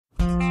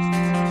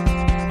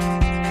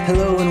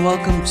Hello and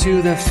welcome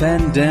to the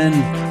Fen Den.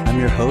 I'm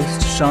your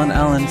host, Sean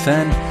Allen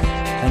Fenn,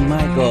 and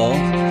my goal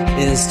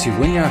is to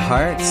win your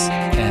hearts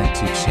and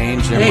to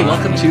change your minds. Hey,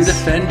 welcome to the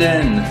Fen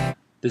Den.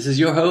 This is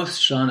your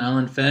host, Sean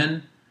Allen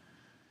Fenn.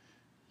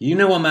 You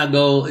know what my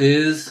goal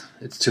is.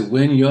 It's to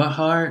win your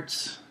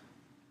hearts.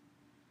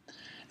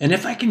 And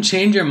if I can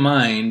change your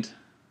mind,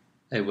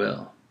 I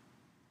will.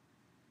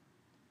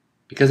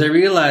 Because I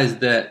realize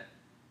that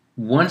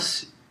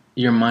once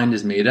your mind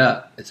is made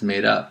up, it's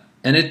made up.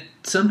 And it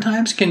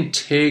sometimes can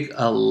take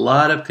a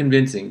lot of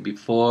convincing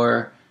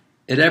before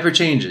it ever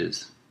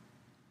changes.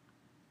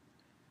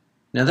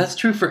 Now that's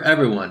true for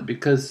everyone,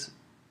 because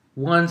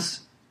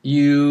once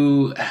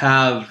you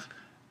have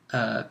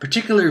a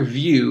particular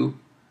view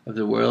of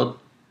the world,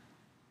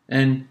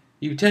 and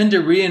you tend to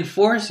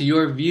reinforce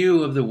your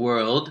view of the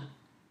world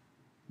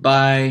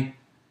by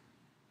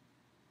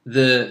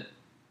the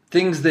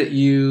things that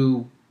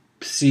you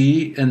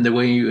see and the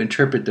way you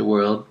interpret the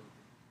world,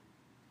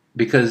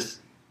 because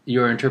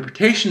your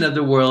interpretation of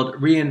the world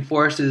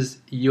reinforces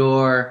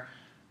your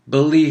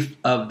belief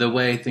of the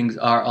way things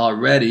are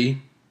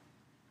already,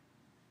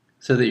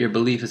 so that your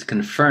belief is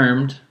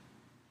confirmed,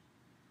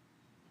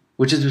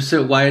 which is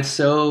why it's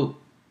so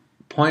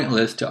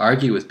pointless to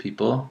argue with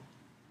people.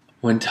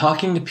 When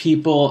talking to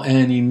people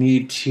and you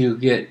need to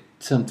get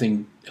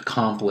something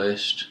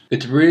accomplished,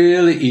 it's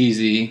really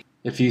easy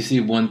if you see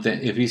it one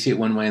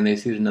way and they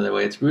see it another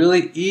way. It's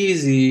really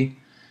easy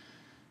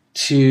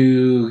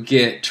to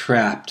get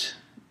trapped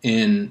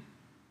in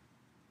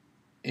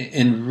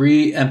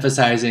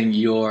re-emphasizing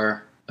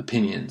your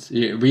opinions,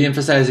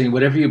 re-emphasizing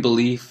whatever you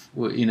believe,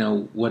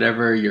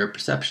 whatever your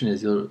perception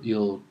is.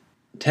 You'll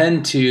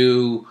tend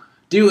to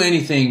do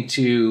anything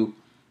to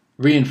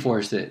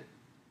reinforce it,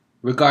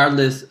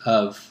 regardless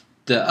of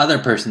the other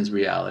person's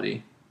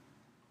reality.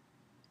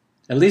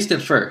 At least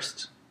at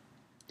first.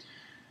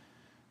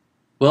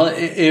 Well,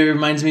 it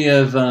reminds me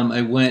of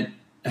I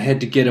had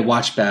to get a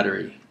watch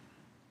battery,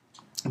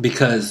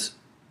 because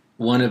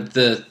one of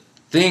the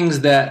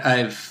things that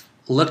I've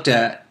looked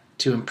at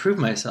to improve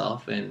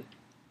myself, and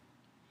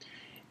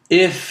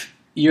if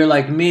you're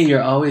like me,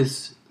 you're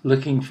always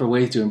looking for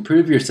ways to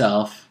improve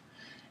yourself,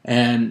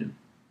 and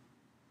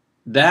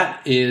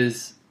that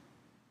is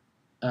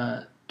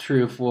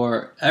true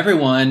for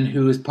everyone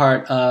who is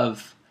part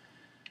of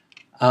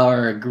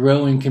our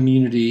growing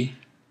community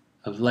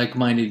of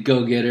like-minded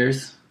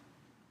go-getters,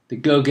 the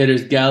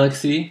Go-Getters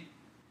Galaxy.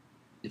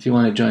 If you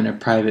want to join our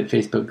private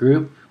Facebook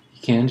group,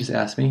 you can just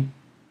ask me.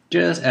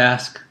 Just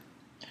ask.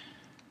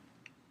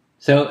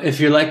 So if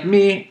you're like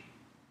me,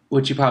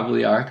 which you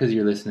probably are because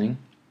you're listening,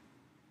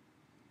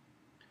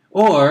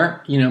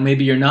 or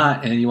maybe you're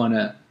not and you want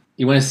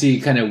to see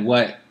kind of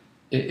what,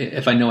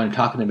 if I know what I'm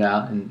talking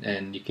about,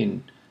 and you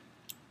can,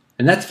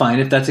 and that's fine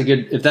if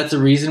that's a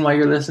reason why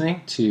you're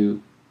listening,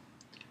 to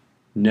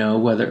know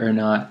whether or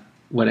not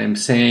what I'm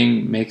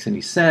saying makes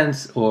any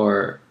sense,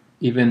 or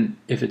even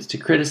if it's to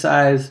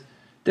criticize,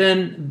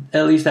 then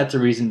at least that's a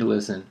reason to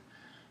listen.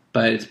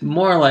 But it's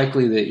more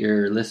likely that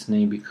you're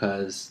listening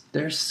because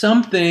there's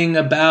something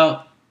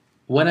about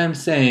what I'm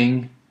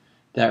saying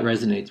that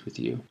resonates with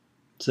you.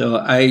 So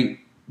I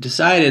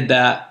decided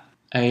that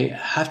I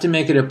have to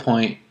make it a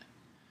point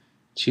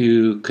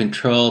to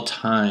control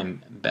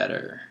time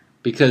better,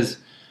 because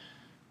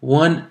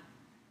the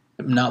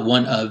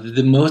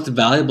most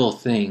valuable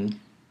thing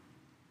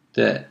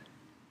that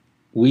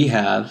we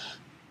have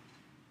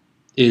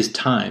is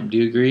time. Do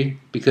you agree?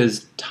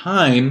 Because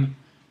time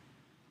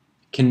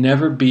can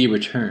never be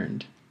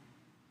returned.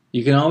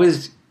 You can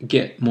always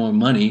get more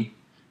money,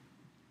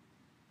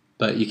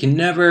 but you can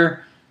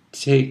never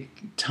take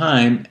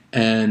time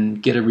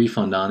and get a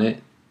refund on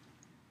it.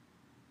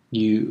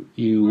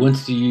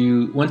 Once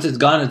it's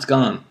gone, it's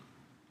gone.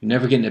 You're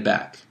never getting it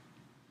back.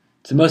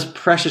 It's the most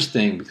precious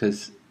thing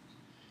because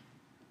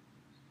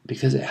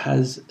it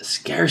has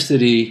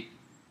scarcity.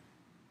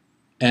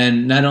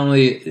 And not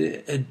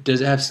only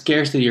does it have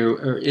scarcity,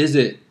 or is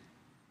it,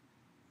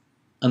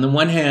 on the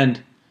one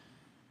hand,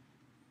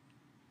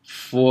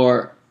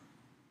 for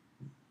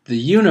the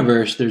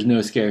universe, there's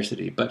no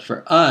scarcity. But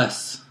for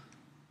us,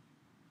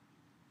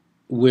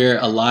 we're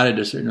allotted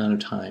a certain amount of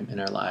time in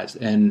our lives.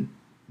 And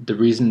the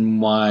reason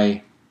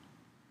why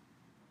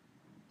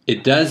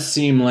it does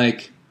seem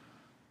like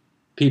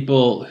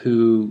people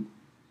who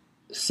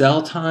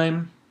sell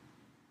time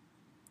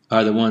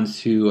are the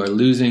ones who are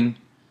losing,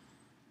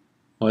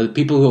 or the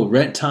people who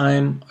rent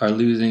time are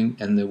losing,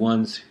 and the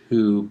ones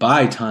who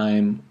buy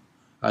time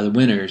are the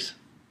winners.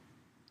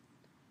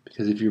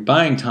 Because if you're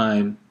buying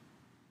time,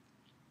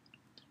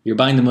 you're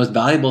buying the most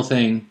valuable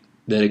thing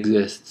that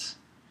exists,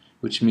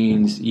 which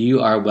means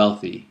you are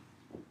wealthy.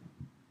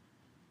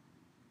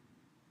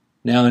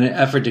 Now, in an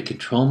effort to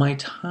control my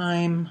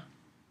time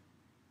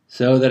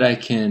so that I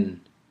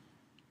can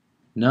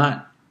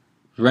not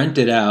rent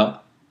it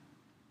out,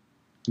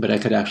 but I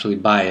could actually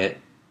buy it,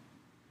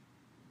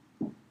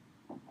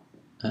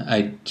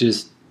 I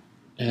just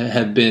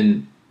have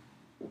been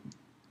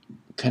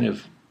kind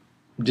of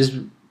just,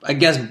 I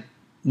guess,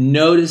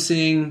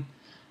 noticing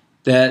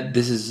that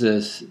this is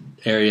this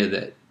area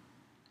that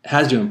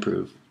has to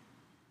improve.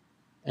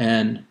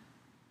 And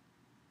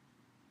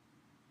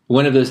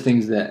one of those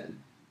things that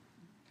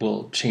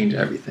will change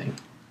everything.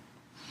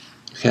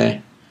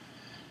 Okay?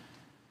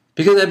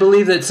 Because I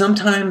believe that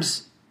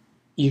sometimes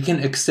you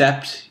can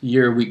accept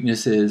your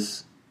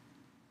weaknesses,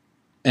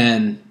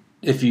 and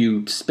if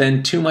you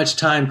spend too much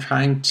time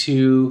trying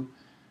to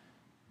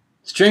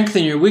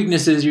strengthen your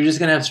weaknesses, you're just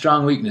going to have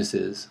strong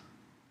weaknesses.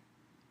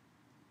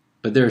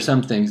 But there are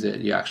some things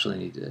that you actually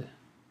need to,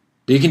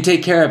 that you can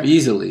take care of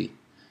easily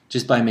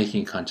just by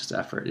making a conscious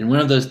effort. And one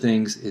of those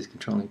things is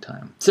controlling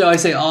time. So I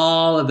say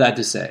all of that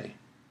to say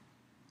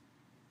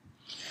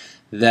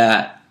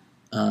that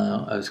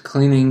I was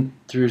cleaning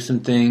through some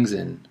things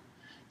and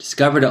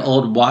discovered an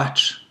old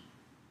watch.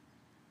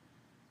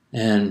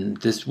 And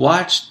this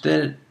watch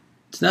that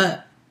it's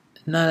not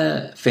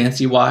a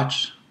fancy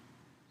watch,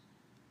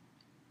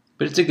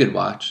 but it's a good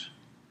watch.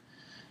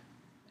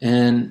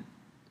 And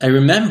I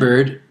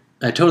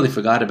totally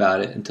forgot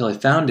about it until I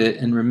found it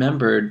and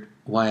remembered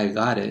why I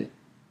got it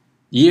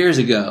years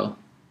ago.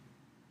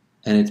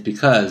 And it's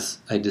because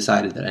I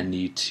decided that I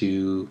need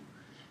to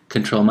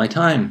control my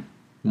time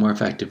more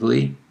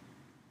effectively.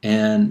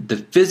 And the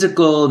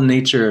physical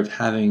nature of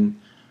having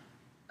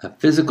a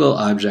physical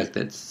object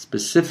that's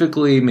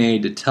specifically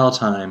made to tell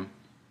time,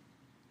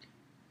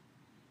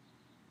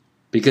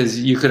 because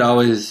you could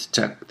always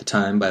check the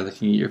time by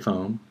looking at your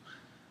phone.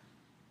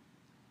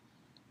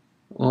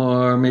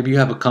 Or maybe you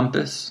have a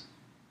compass.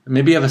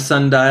 Maybe you have a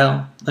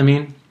sundial,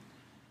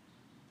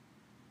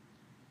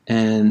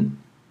 And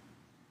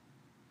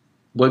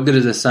what good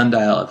is a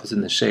sundial if it's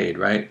in the shade,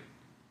 right?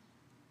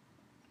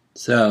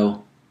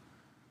 So,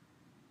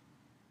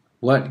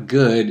 what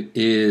good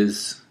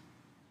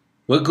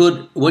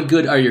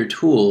are your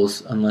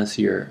tools unless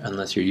you're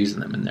using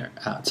them and they're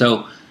out?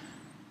 So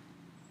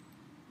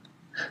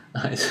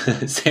I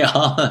say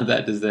all of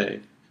that to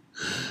say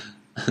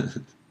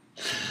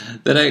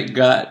that I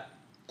got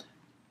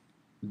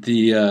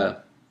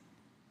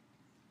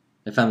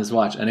I found this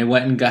watch and I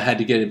went and had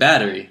to get a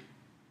battery.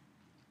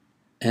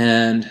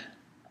 And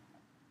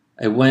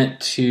I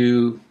went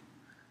to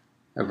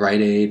a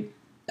Rite Aid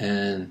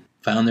and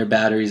found their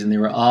batteries, and they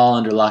were all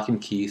under lock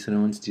and key so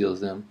no one steals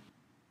them.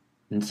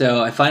 And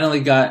so I finally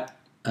got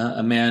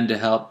a man to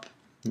help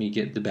me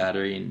get the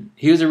battery, and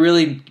he was a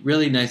really,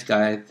 really nice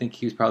guy. I think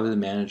he was probably the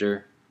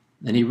manager,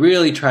 and he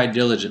really tried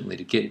diligently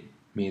to get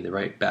me the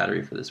right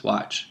battery for this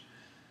watch.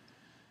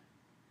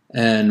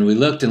 And we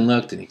looked and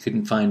looked, and he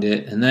couldn't find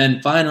it. And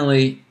then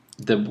finally,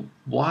 the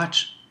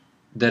watch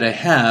that I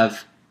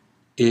have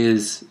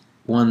is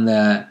one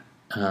that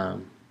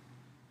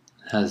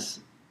has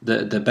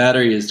the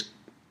battery is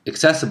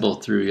accessible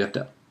through. You have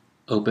to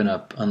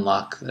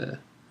unlock the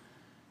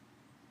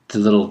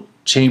little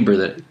chamber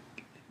that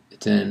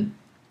it's in,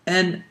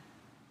 and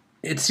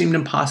it seemed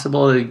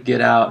impossible to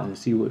get out and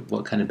see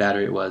what kind of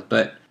battery it was.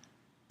 But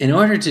in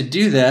order to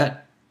do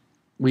that,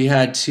 we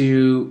had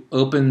to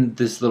open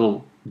this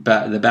little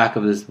the back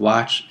of this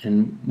watch,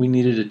 and we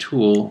needed a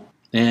tool.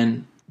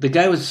 And the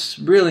guy was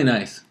really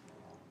nice,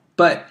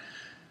 but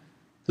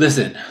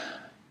listen.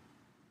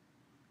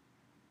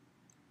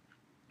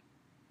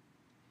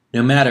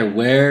 No matter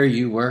where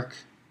you work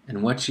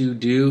and what you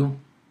do,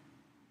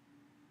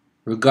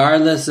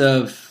 regardless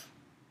of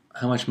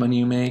how much money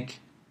you make,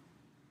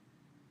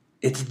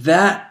 it's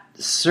that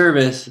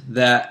service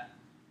that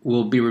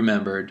will be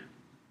remembered.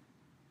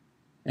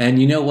 And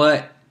you know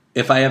what?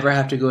 If I ever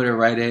have to go to a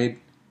Rite Aid,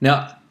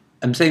 now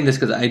I'm saying this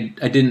because I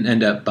didn't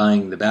end up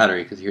buying the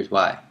battery, because here's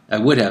why. I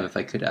would have if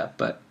I could have,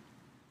 but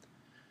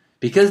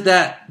because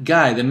that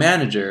guy, the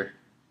manager,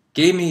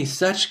 gave me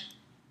such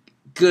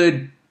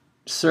good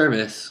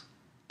service,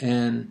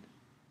 and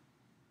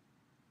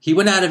he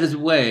went out of his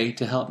way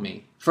to help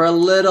me for a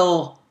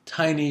little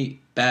tiny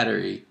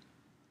battery,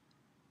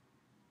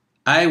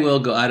 I will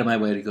go out of my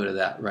way to go to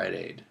that Rite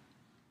Aid.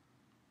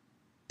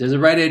 There's a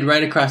Rite Aid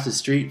right across the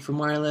street from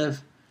where I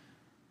live,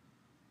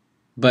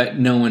 but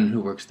no one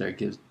who works there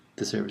gives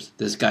the service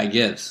this guy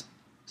gives.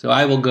 So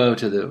I will go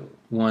to the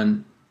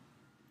one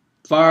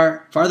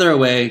farther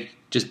away,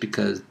 just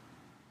because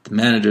the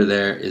manager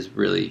there is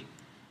really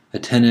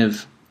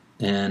attentive,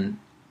 and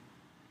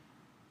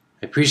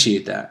I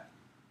appreciate that.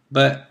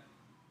 But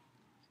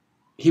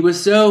he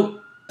was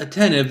so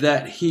attentive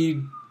that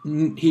he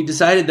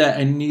decided that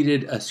I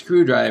needed a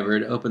screwdriver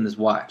to open this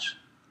watch.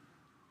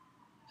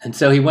 And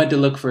so he went to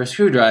look for a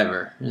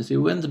screwdriver. And so he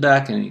went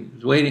back, and he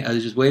was waiting. I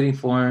was just waiting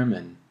for him,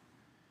 and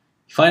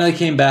he finally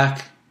came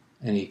back,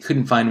 and he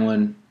couldn't find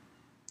one.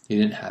 He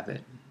didn't have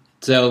it.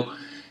 So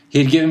he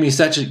had given me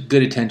such a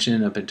good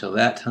attention up until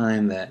that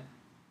time that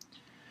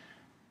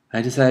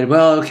I decided,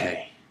 well,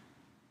 okay,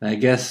 I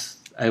guess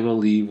I will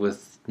leave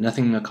with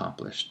nothing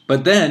accomplished.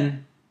 But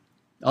then,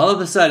 all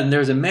of a sudden, there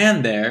was a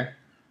man there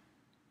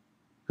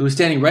who was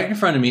standing right in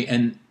front of me,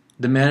 and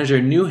the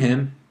manager knew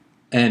him,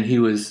 and he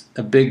was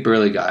a big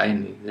burly guy,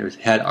 and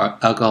he had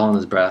alcohol in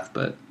his breath,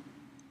 but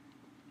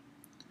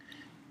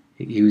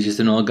he was just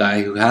an old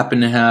guy who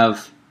happened to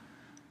have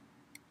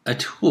a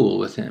tool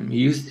with him.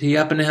 He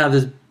happened to have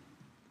this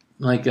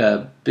like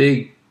a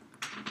big,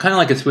 kind of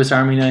like a Swiss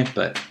Army knife,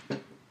 but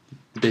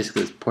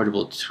basically this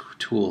portable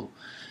tool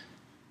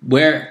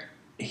where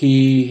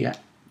he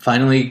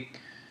finally,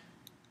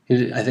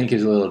 I think he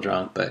was a little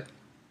drunk, but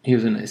he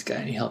was a nice guy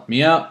and he helped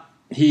me out.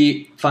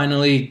 He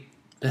finally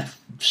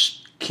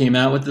came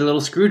out with the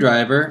little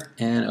screwdriver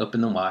and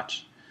opened the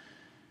watch.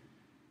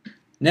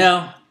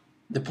 Now,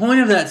 the point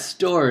of that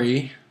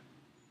story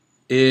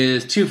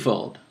is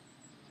twofold.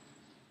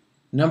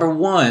 Number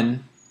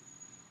one,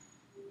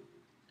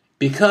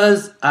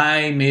 because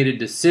I made a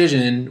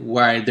decision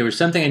where there was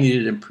something I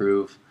needed to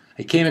improve,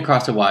 I came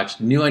across a watch,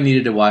 knew I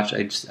needed a watch.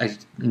 I'm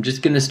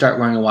just going to start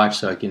wearing a watch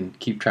so I can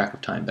keep track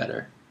of time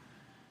better.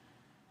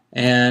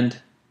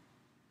 And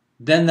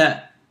then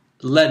that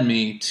led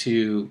me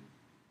to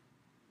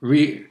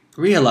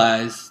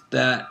realize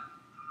that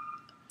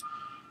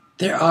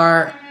there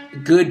are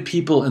good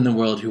people in the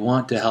world who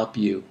want to help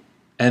you,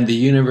 and the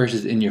universe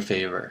is in your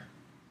favor.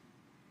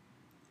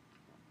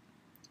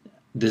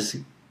 This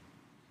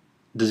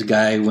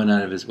guy went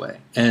out of his way,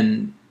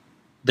 and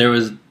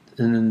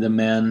then the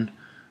man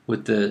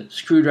with the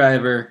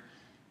screwdriver,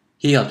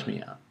 he helped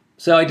me out.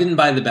 So I didn't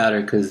buy the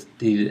battery because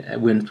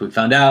when we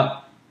found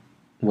out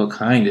what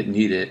kind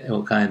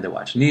the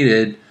watch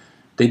needed,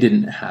 they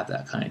didn't have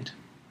that kind.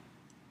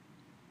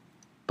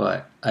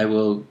 But I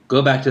will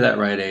go back to that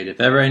Rite Aid. If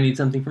ever I need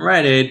something from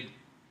Rite Aid,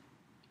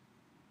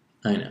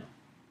 I know.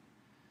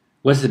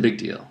 What's the big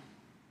deal?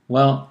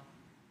 Well,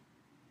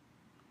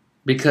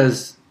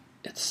 because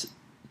it's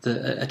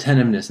the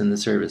attentiveness and the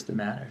service that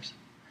matters.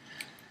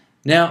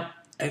 Now,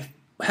 I've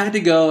had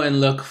to go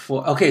and look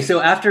for... Okay,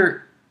 so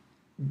after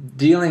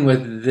dealing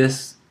with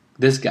this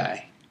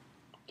guy,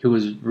 who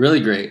was really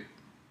great,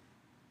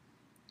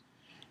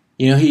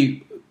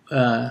 he...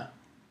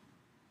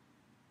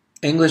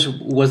 English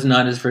was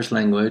not his first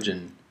language,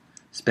 and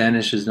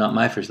Spanish is not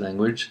my first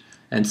language.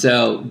 And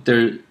so,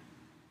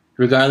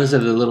 regardless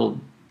of the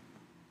little,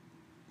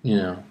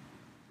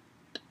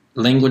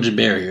 language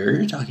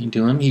barrier talking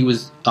to him, he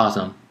was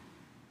awesome.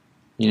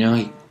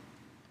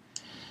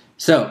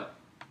 So,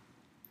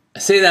 I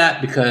say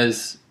that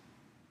because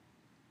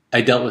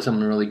I dealt with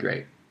someone really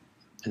great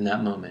in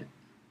that moment.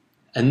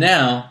 And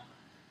now,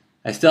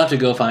 I still have to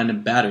go find a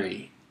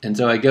battery. And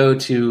so I go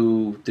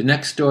to the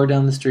next store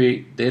down the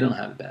street. They don't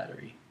have a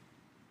battery.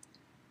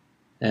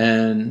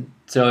 And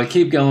so I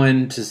keep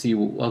going to see,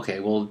 okay,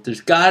 well,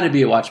 there's got to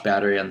be a watch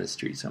battery on the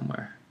street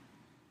somewhere.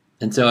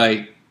 And so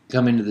I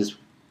come into this,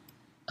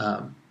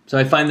 so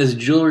I find this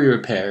jewelry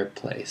repair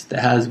place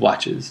that has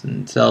watches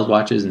and sells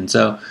watches. And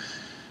so,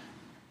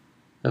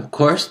 of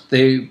course,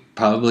 they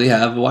probably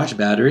have a watch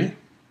battery.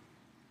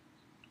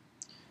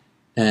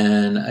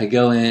 And I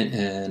go in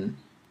and...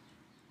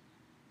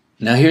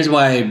 Now here's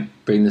why I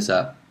bring this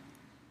up.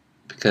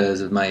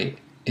 Because of my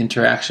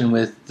interaction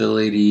with the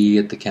lady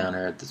at the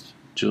counter at this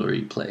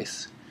jewelry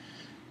place.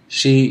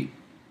 She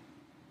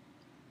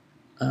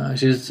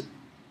was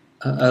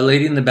a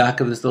lady in the back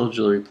of this little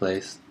jewelry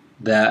place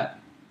that,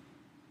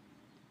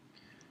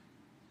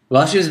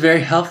 while she was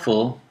very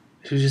helpful,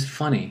 she was just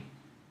funny.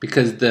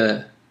 Because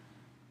the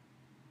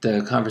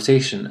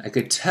conversation, I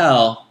could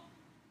tell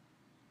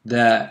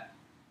that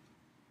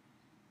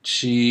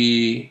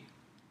she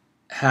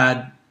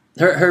had...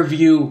 Her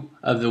view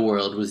of the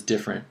world was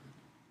different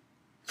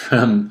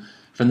from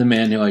the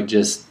man who I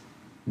just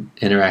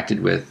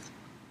interacted with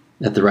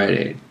at the Rite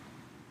Aid.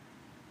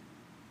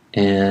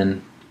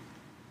 And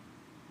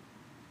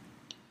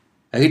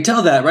I could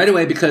tell that right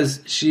away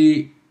because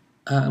she,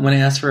 when I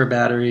asked for a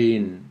battery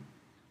and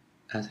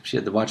asked if she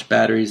had the watch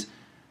batteries,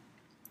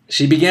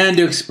 she began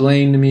to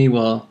explain to me,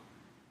 well,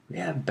 we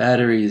have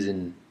batteries,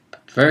 and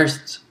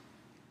first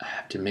I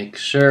have to make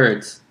sure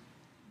it's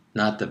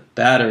not the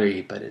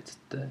battery, but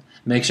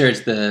make sure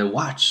it's the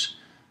watch.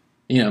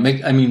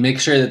 Make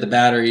sure that the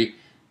battery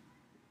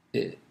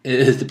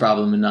is the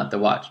problem and not the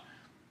watch.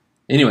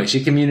 Anyway,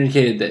 she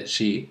communicated that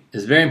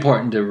it's very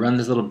important to run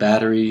this little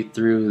battery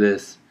through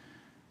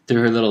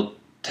her little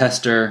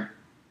tester.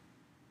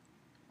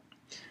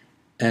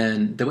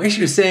 And the way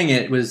she was saying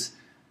it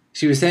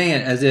she was saying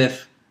it as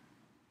if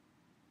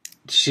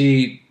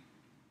she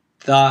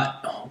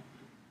thought,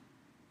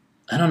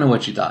 I don't know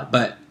what she thought,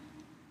 but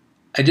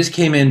I just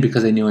came in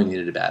because I knew I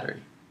needed a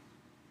battery.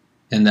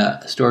 And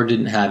the store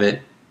didn't have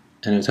it,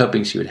 and I was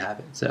hoping she would have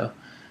it.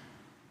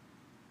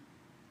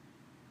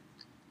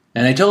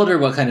 And I told her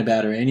what kind of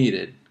battery I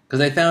needed, because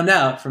I found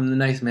out from the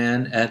nice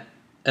man at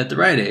the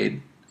Rite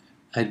Aid,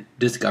 I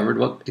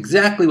discovered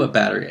exactly what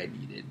battery I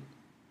needed.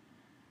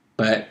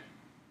 But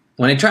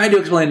when I tried to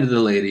explain to the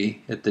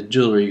lady at the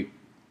jewelry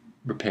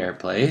repair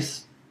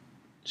place,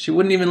 she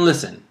wouldn't even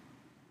listen.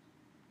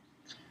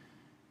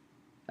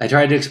 I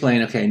tried to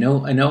explain, okay, I know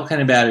what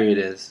kind of battery it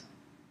is.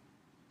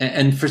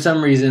 And for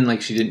some reason,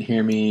 like, she didn't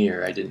hear me,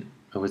 or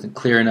I wasn't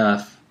clear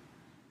enough.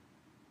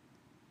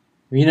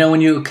 When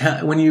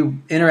you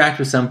interact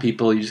with some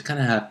people, you just kind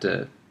of have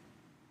to,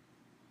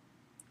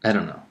 I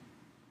don't know.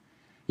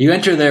 You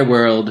enter their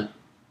world,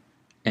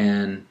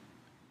 and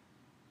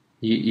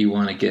you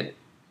want to get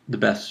the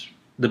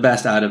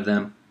best out of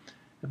them.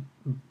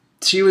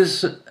 She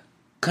was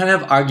kind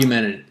of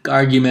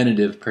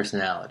argumentative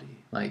personality.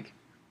 Like,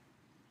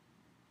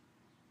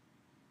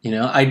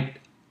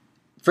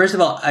 first of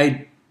all,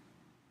 I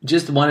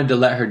just wanted to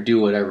let her do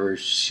whatever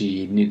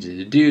she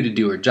needed to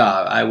do her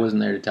job. I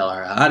wasn't there to tell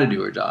her how to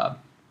do her job.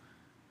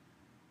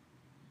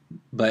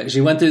 But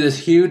she went through this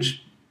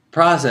huge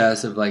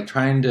process of like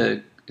trying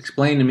to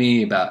explain to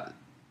me about,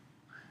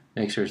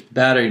 make sure it's the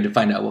battery, to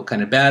find out what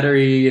kind of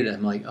battery. And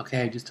I'm like,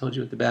 okay, I just told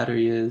you what the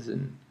battery is.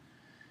 And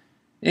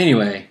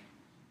anyway,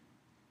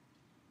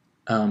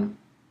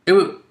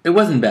 it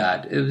wasn't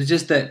bad. It was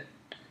just that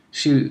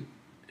she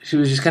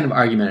was just kind of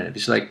argumentative.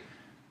 She's like,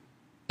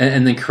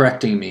 and then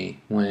correcting me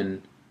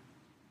when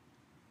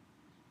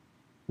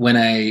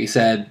I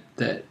said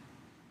that,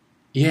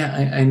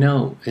 yeah, I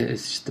know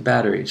it's just the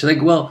battery. She's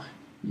like, well,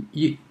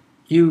 you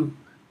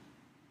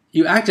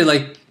acted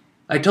like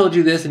I told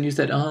you this, and you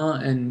said,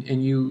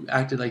 and you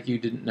acted like you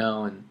didn't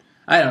know, and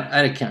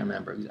I can't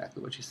remember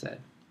exactly what she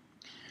said.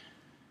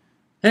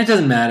 And it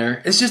doesn't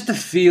matter. It's just the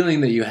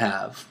feeling that you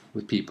have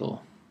with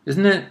people,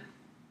 isn't it?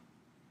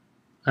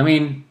 I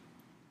mean,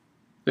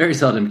 very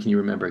seldom can you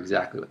remember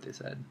exactly what they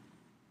said.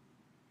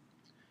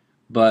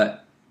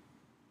 But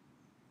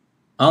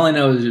all I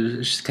know is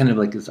it's just kind of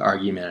like this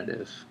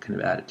argumentative kind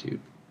of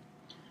attitude.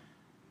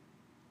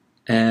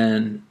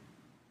 And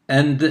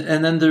then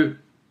the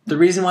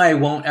reason why I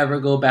won't ever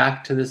go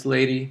back to this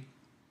lady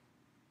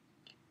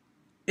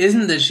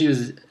isn't that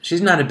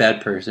she's not a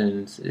bad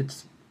person.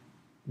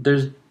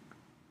 There's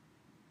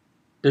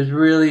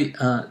really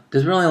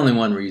only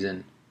one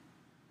reason.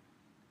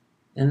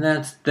 And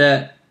that's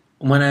that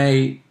when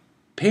I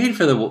paid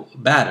for the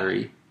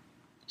battery,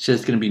 she said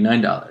it's going to be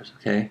 $9,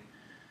 okay?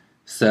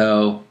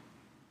 So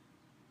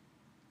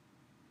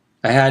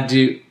I had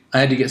to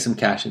get some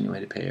cash anyway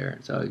to pay her.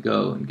 So I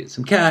go and get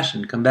some cash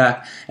and come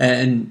back.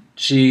 And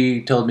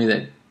she told me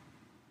that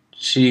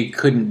she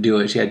couldn't do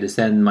it. She had to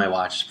send my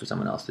watch for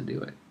someone else to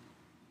do it.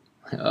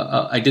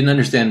 I didn't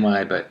understand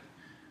why, but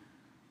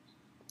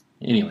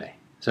anyway.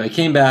 So I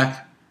came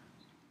back,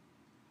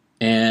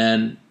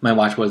 and my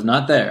watch was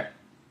not there.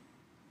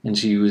 And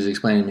she was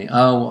explaining to me,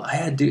 well,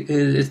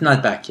 it's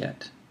not back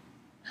yet.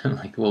 I'm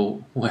like,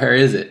 well, where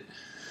is it?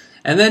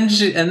 And then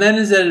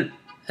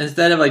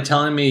instead of like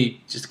telling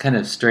me just kind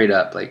of straight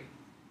up, like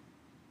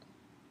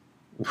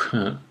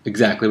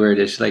exactly where it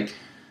is, she's like,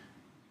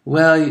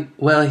 well, and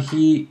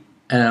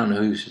I don't know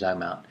who she's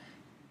talking about.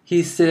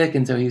 He's sick,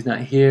 and so he's not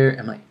here.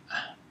 I'm like,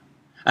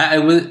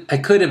 I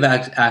could have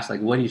asked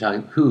like, what are you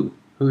talking? Who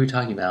are you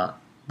talking about?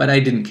 But I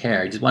didn't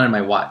care. I just wanted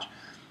my watch.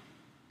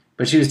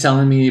 But she was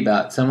telling me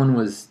about someone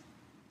was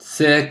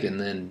sick, and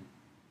then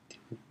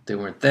they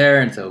weren't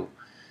there, and so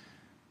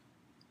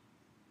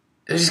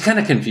it was just kind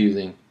of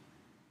confusing.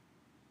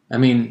 I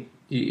mean,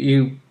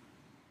 you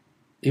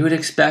would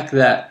expect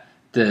that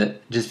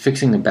just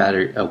fixing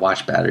a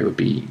watch battery would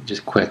be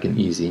just quick and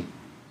easy.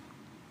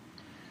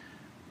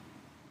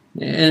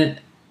 And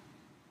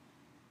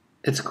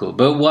it's cool.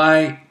 But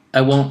why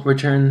I won't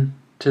return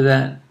to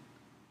that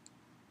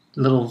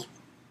little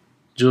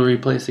jewelry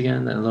place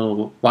again, that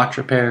little watch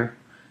repair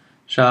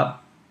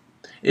shop,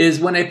 is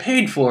when I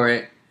paid for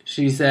it,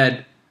 she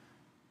said,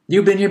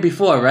 "You've been here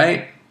before,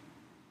 right?"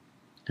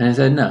 And I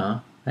said,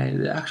 "No.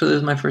 Actually, this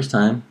is my first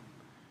time."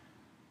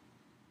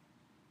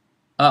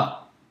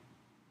 "Oh.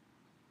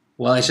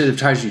 Well, I should have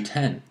charged you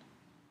 10.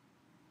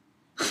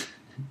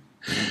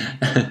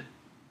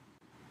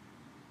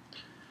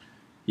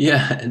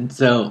 Yeah, and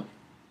so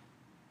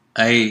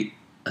I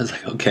was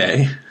like,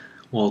 okay,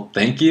 well,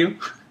 thank you.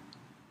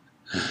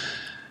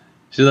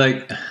 She's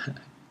like,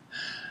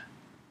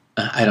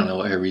 I don't know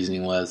what her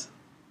reasoning was.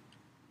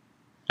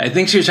 I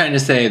think she was trying to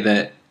say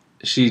that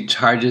she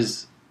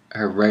charges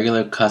her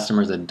regular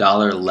customers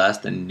 $1 less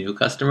than new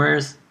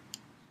customers.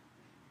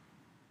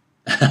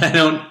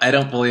 I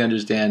don't fully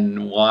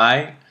understand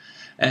why,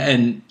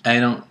 and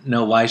I don't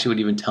know why she would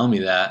even tell me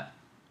that.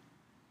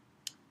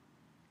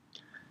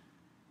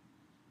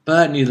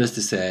 But needless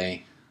to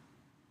say,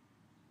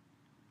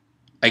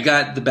 I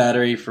got the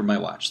battery for my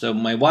watch. So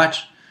I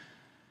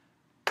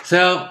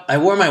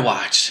wore my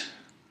watch,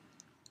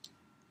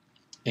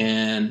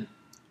 and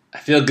I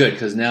feel good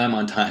because now I'm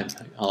on time.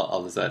 All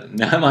of a sudden,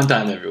 now I'm on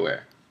time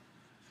everywhere.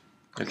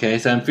 Okay,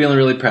 so I'm feeling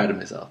really proud of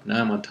myself.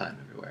 Now I'm on time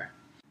everywhere.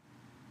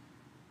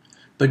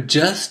 But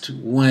just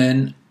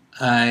when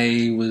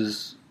I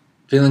was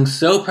feeling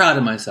so proud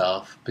of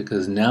myself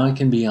because now I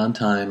can be on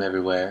time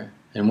everywhere,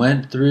 and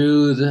went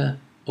through the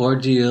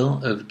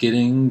ordeal of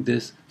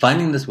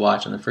finding this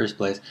watch in the first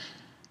place,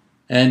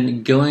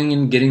 and going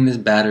and getting this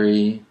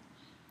battery.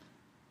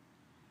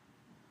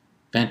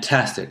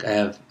 Fantastic. I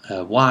have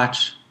a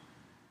watch.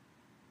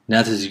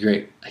 Now this is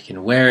great. I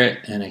can wear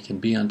it and I can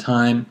be on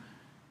time.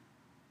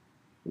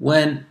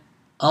 When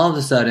all of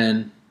a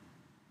sudden,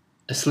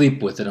 I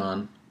sleep with it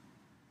on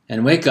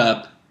and wake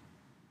up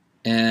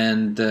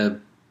and the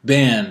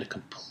band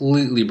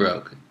completely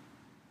broke.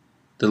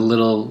 The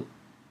little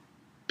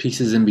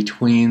pieces in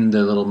between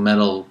the little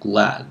metal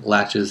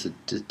latches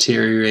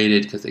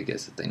deteriorated because I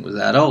guess the thing was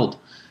that old.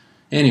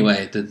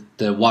 Anyway,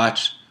 the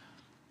watch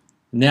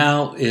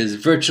now is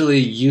virtually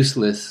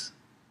useless,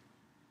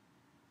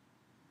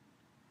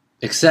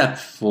 except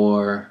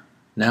for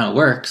now it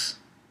works,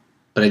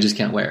 but I just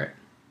can't wear it.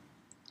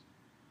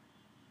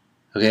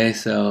 Okay,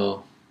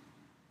 so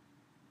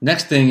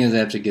next thing is I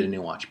have to get a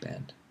new watch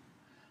band.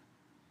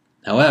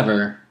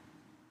 However,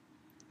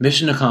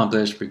 mission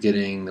accomplished for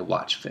getting the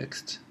watch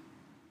fixed.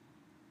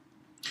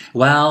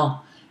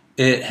 While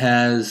it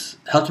has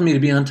helped me to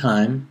be on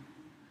time,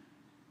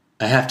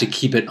 I have to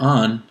keep it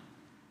on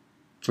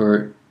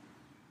for...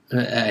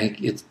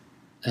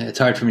 It's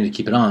hard for me to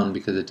keep it on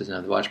because it doesn't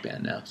have the watch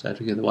band now, so I have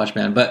to get the watch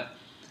band. But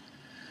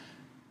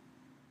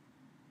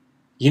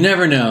you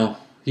never know.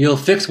 You'll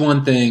fix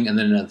one thing and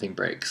then another thing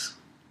breaks.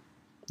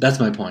 That's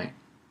my point.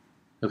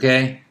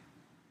 Okay?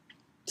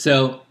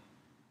 So,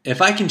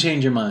 if I can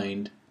change your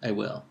mind, I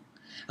will.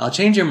 I'll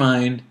change your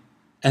mind,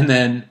 and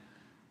then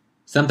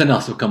something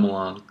else will come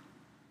along,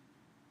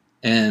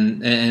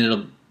 and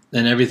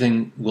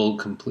everything will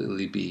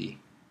completely be.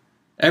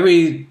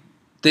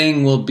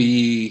 Everything will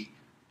be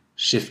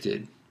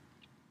shifted,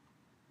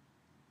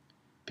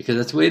 because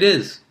that's the way it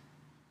is.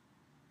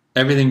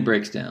 Everything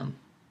breaks down.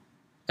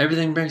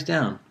 Everything breaks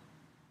down.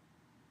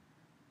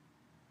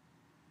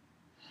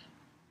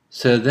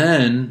 So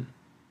then,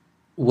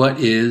 what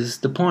is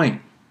the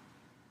point?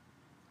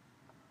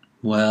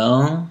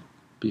 Well,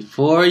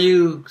 before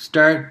you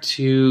start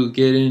to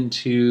get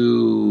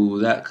into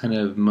that kind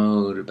of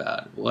mode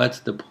about what's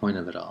the point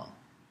of it all,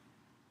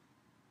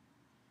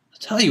 I'll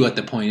tell you what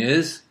the point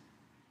is.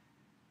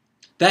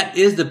 That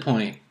is the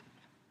point.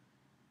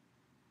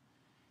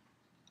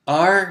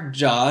 Our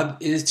job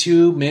is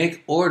to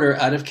make order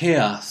out of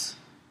chaos.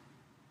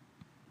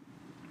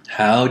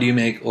 How do you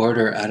make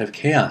order out of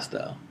chaos,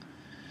 though?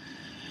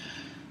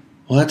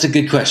 Well, that's a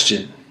good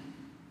question.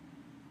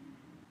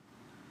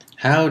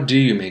 How do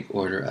you make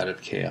order out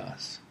of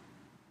chaos?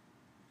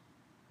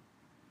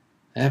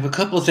 I have a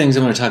couple of things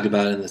I want to talk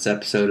about in this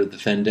episode of the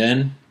Fen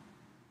Den.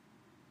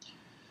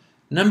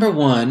 Number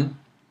one,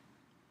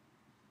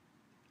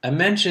 I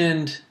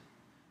mentioned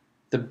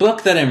the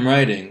book that I'm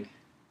writing,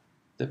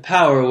 The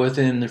Power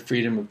Within the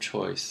Freedom of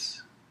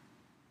Choice.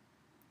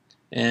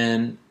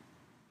 And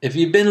if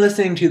you've been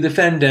listening to the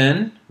Fen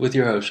Den with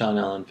your host, Sean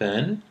Allen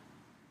Fenn,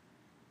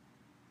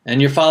 and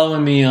you're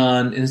following me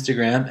on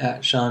Instagram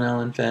at Sean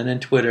Allen Fenn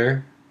and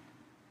Twitter,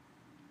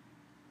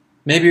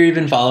 maybe you're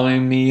even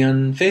following me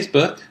on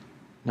Facebook,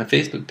 my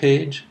Facebook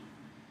page,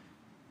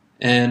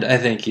 and I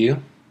thank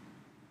you.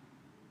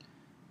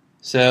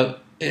 So,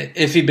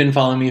 if you've been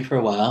following me for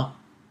a while,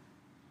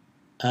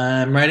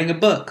 I'm writing a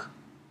book.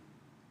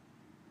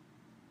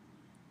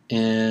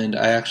 And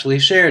I actually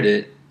shared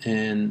it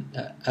in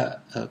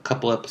a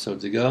couple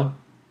episodes ago.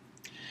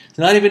 It's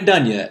not even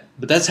done yet,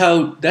 but that's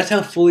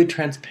how fully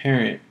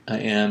transparent I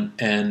am,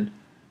 and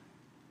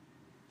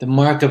the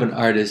mark of an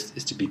artist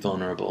is to be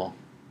vulnerable.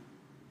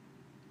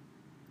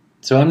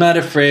 So I'm not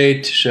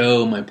afraid to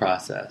show my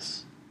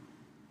process,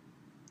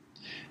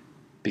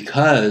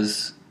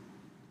 because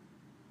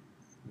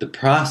the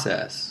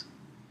process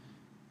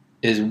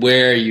is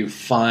where you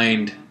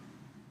find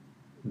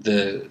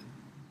the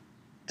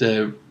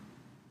real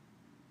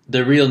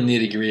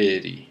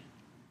nitty-gritty.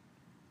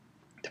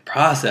 The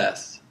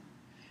process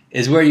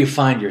is where you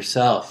find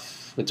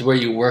yourself. It's where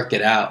you work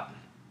it out.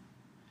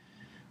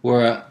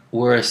 Where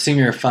a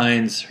singer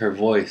finds her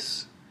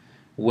voice.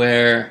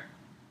 Where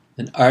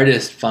an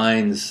artist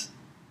finds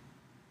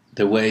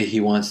the way he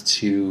wants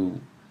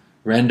to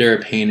render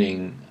a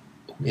painting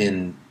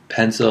in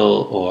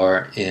pencil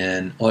or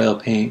in oil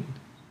paint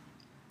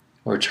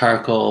or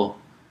charcoal.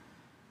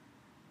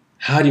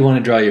 How do you want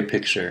to draw your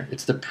picture?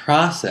 It's the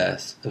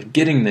process of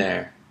getting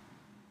there.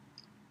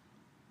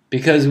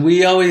 Because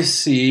we always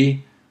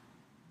see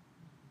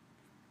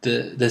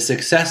the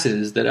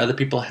successes that other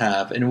people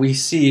have, and we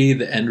see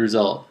the end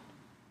result.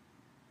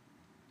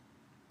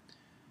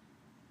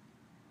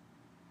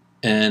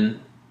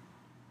 And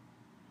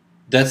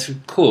that's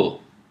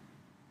cool.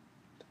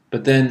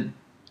 But then,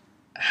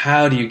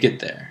 how do you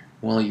get there?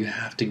 Well, you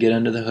have to get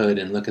under the hood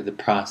and look at the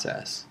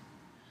process.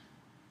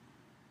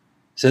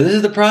 So this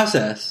is the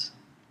process.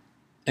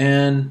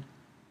 And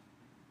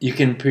you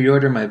can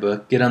pre-order my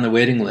book, get on the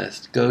waiting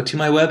list. Go to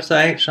my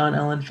website,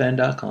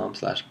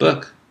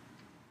 seanallenfenn.com/book.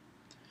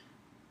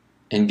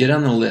 And get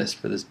on the list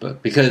for this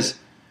book, because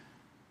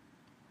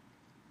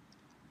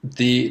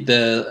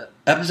the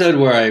episode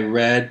where I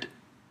read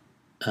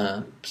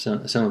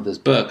some of this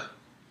book,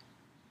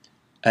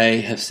 I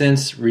have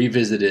since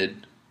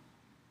revisited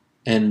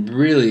and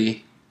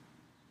really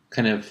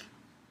kind of,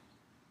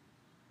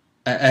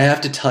 I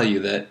have to tell you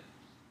that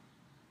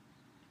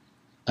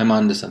I'm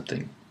onto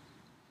something.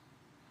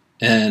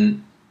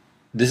 And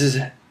this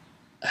is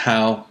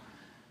how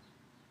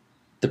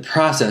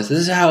this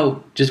is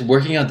how just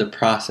working out the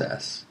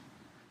process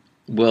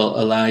will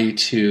allow you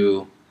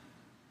to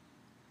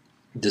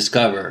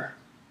discover,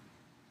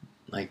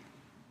 like,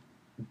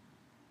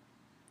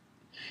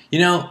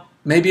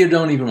 maybe you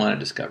don't even want to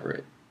discover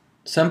it.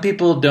 Some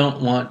people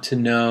don't want to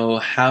know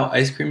how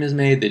ice cream is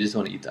made. They just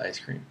want to eat the ice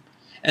cream.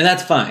 And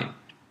that's fine.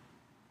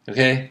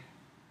 Okay?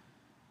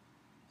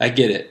 I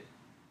get it.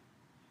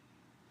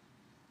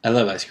 I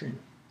love ice cream.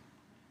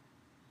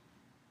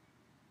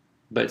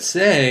 But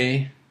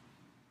say,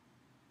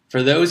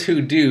 for those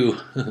who do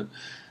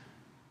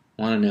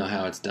want to know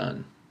how it's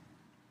done,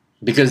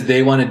 because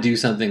they want to do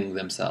something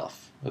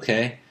themselves,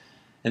 okay?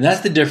 And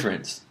that's the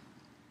difference,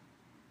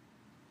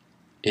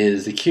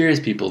 is the curious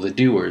people, the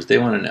doers, they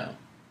want to know.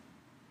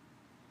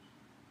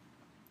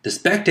 The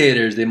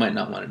spectators, they might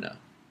not want to know.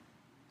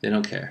 They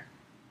don't care.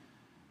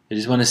 They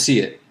just want to see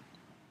it.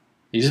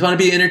 You just want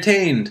to be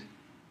entertained.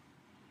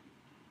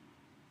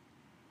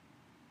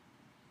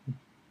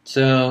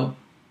 So,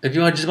 if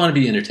you just want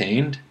to be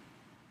entertained,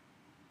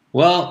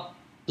 well,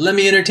 let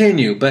me entertain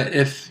you. But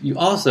if you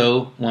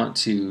also want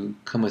to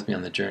come with me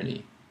on the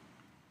journey,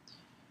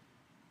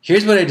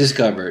 here's what I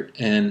discovered,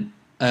 and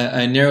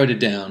I narrowed it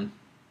down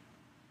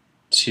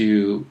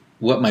to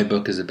what my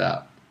book is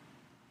about.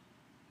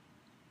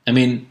 I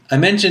mean, I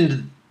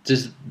mentioned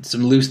just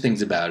some loose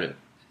things about it,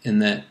 in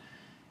that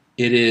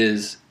it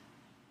is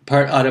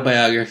part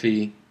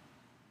autobiography,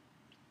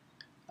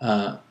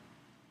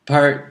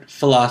 part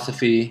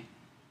philosophy,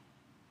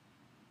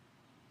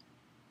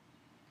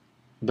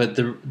 but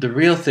the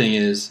real thing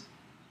is,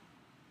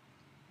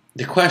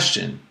 the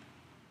question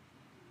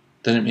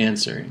that I'm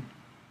answering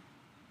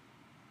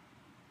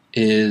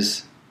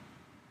is,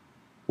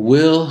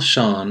 will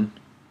Sean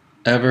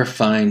ever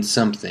find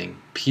something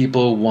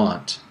people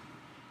want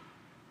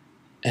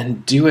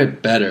and do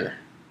it better?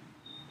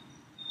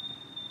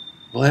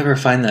 Will I ever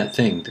find that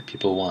thing that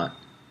people want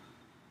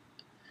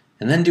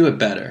and then do it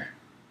better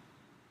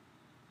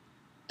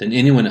than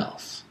anyone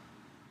else?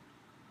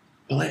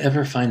 Will I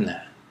ever find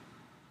that?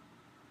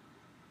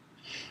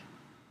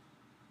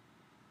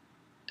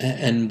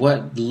 And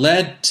what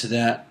led to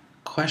that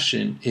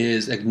question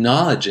is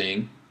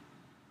acknowledging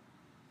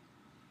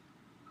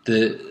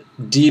the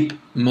deep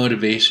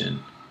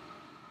motivation.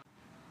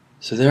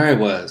 So there I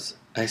was.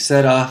 I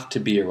set off to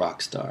be a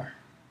rock star.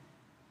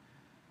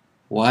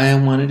 Why I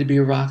wanted to be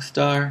a rock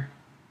star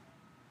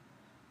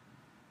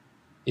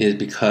is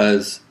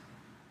because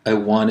I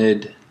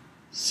wanted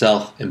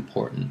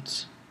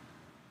self-importance.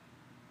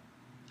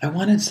 I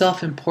wanted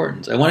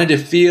self-importance. I wanted to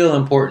feel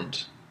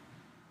important.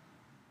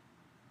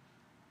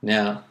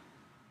 Now,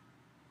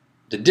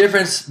 the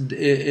difference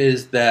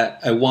is that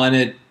I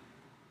wanted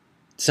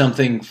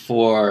something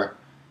for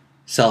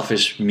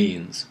selfish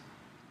means.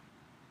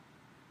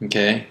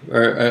 Okay?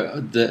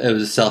 It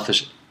was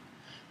selfish.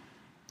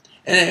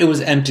 And it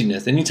was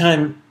emptiness.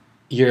 Anytime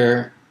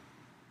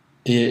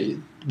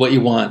what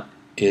you want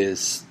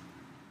is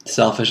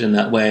selfish in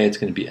that way, it's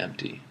going to be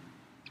empty.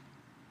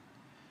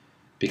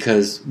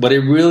 Because what I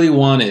really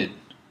wanted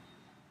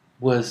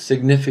was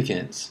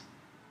significance.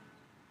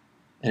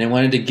 And I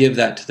wanted to give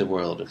that to the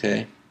world,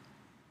 okay?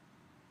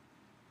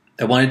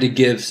 I wanted to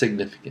give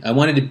significance. I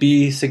wanted to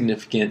be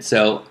significant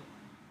so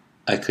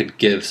I could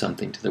give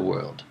something to the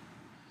world.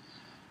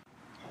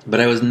 But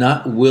I was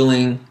not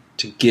willing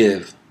to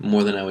give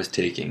more than I was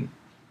taking.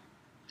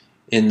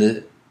 In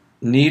the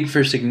need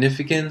for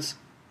significance,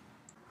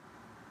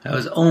 I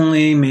was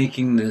only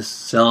making this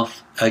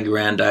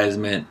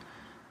self-aggrandizement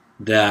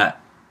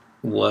that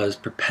was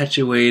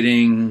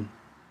perpetuating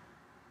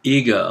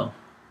ego.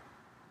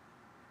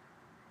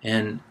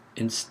 And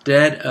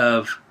instead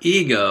of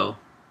ego,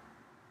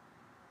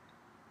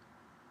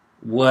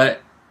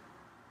 what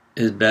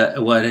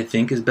I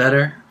think is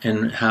better,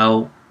 and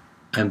how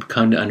I've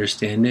come to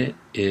understand it,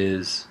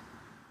 is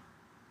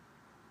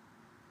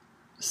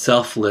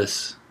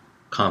selfless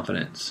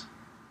confidence.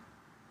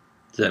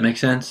 Does that make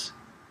sense?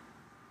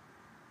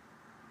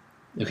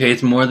 Okay,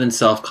 it's more than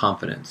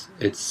self-confidence.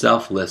 It's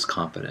selfless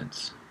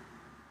confidence.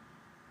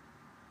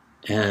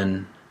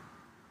 And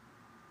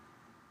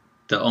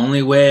the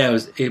only way I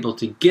was able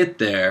to get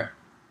there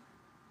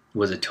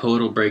was a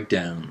total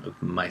breakdown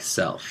of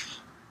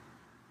myself.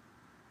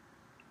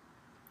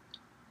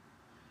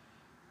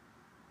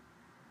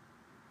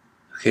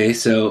 Okay,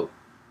 so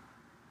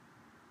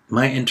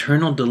my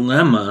internal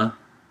dilemma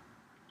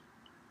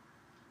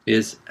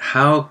is,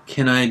 how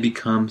can I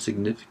become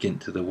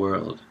significant to the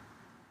world?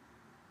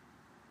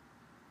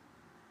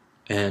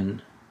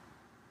 And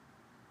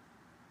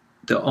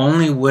the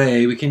only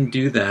way we can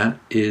do that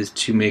is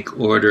to make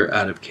order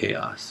out of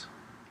chaos.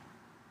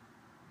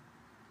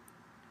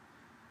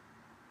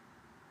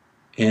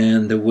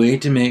 And the way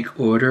to make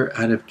order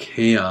out of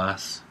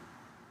chaos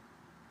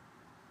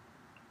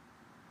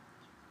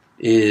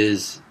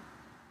is,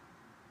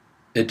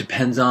 it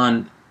depends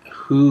on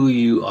who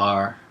you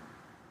are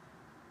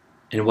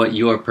and what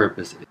your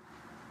purpose is.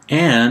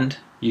 And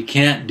you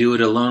can't do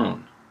it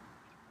alone.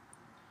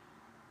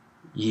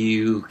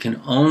 You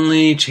can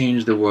only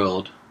change the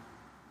world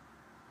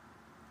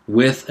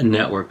with a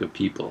network of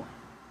people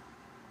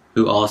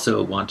who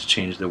also want to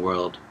change the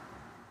world.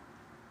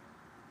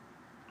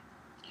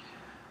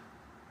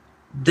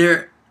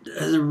 There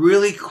is a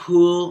really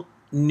cool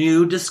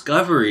new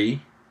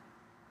discovery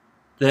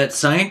that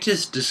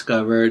scientists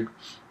discovered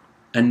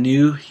a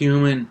new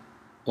human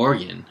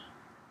organ.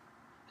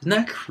 Isn't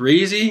that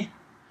crazy?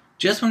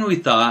 Just when we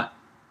thought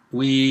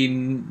we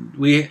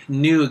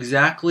knew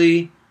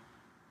exactly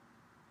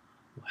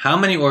how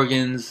many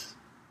organs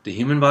the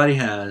human body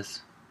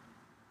has,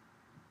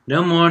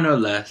 no more, no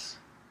less,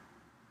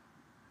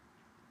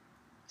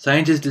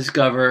 scientists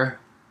discover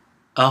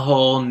a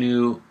whole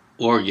new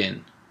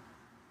organ.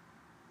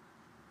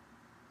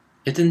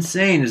 It's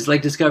insane. It's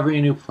like discovering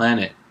a new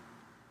planet.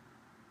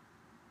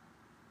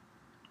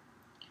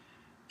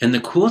 And the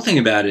cool thing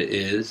about it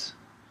is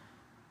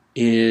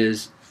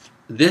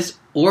this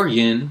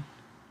organ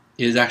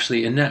is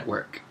actually a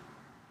network.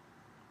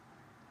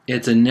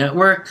 It's a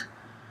network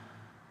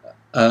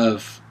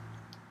of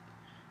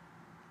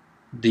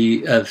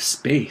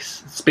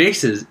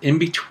spaces in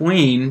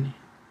between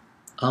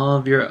all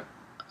of your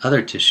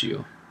other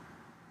tissue.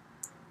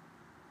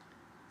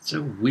 It's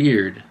so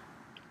weird.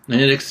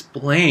 And it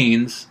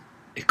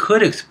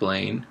could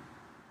explain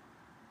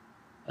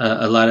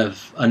a lot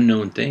of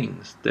unknown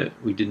things that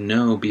we didn't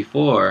know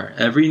before.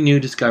 Every new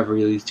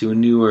discovery leads to a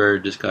newer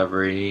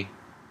discovery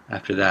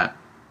after that.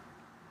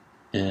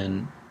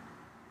 And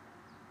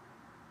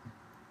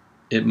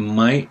it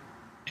might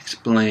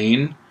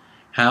explain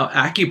how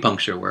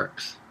acupuncture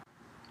works.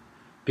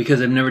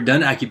 Because I've never done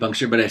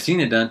acupuncture, but I've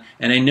seen it done.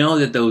 And I know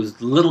that those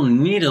little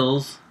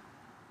needles,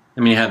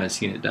 I haven't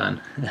seen it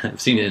done. I've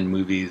seen it in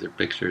movies or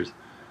pictures.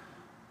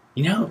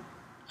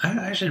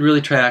 I should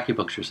really try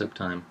acupuncture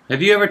sometime.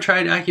 Have you ever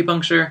tried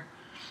acupuncture?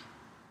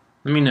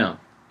 Let me know.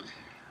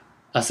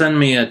 Send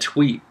me a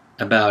tweet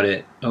about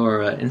it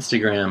or an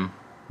Instagram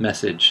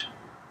message.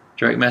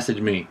 Direct message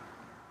me.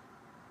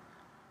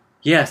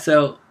 Yeah,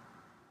 so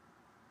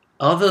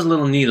all those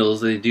little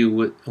needles they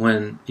do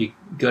when you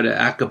go to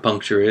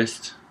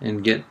acupuncturist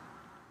and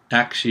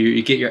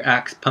you get your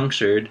axe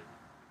punctured.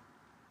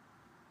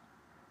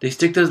 They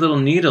stick those little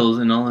needles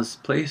in all those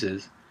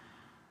places.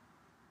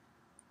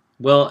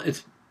 Well,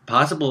 it's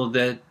possible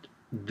that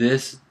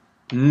this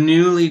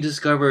newly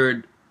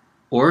discovered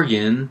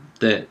organ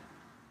that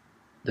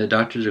the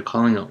doctors are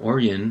calling an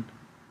organ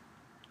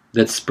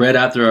that's spread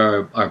out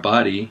through our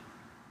body,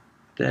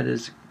 that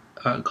is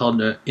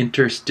called an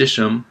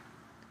interstitium,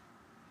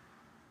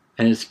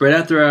 and it's spread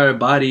out through our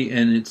body,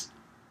 and it's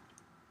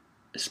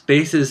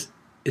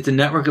a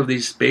network of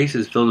these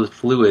spaces filled with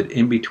fluid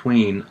in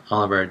between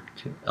all of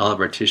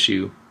our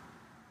tissue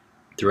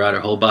throughout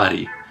our whole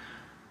body.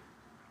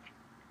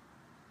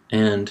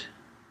 And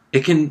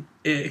it can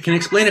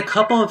explain a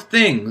couple of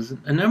things.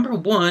 And number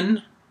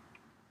one,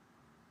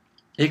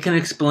 it can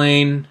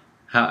explain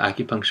how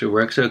acupuncture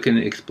works. So it can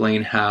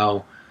explain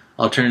how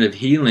alternative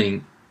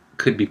healing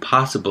could be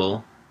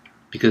possible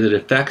because it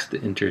affects the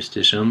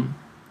interstitium,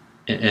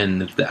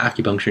 and if the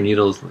acupuncture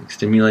needles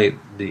stimulate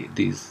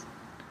these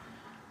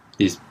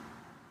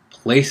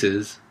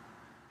places,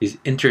 these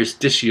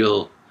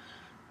interstitial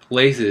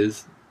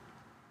places,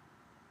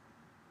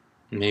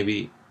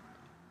 maybe,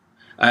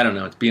 I don't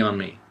know, it's beyond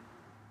me.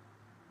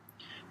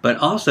 But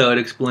also it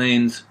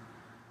explains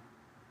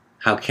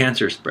how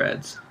cancer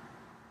spreads.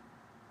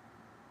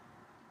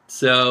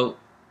 So,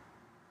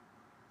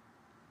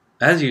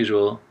 as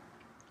usual,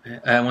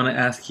 I want to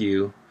ask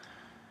you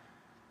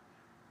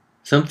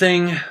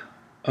something,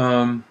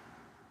 how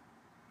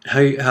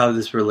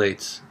this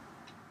relates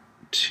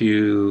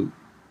to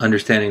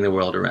understanding the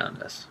world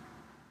around us.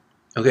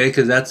 Okay,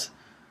 because that's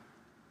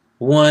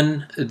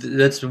one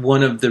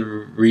of the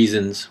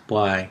reasons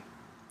why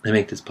I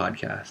make this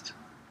podcast,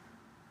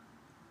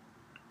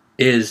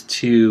 is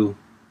to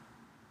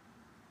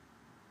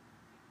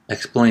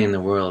explain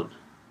the world,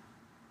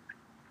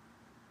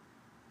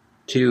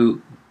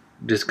 to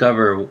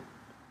discover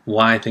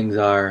why things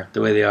are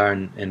the way they are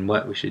and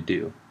what we should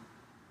do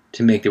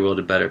to make the world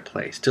a better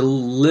place, to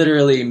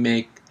literally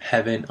make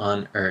heaven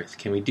on earth.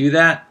 Can we do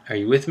that? Are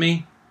you with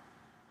me?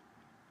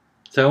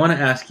 So I want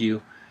to ask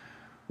you,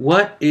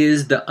 what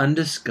is the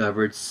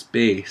undiscovered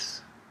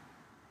space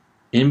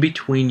in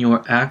between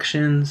your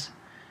actions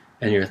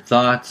and your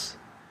thoughts,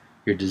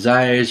 your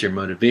desires, your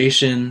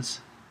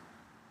motivations?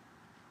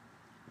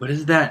 What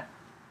is that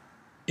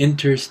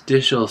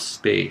interstitial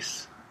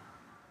space?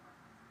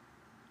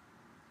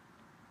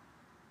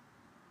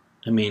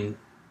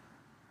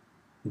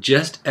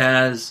 Just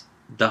as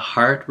the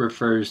heart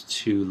refers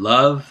to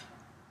love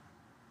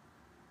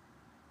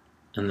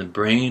and the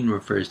brain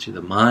refers to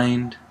the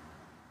mind,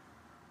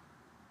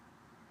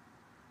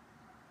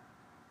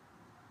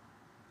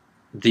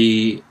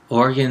 the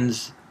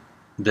organs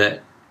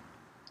that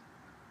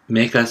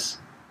make us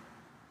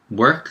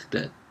work,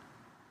 that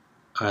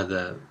are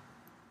the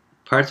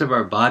parts of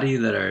our body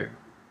that are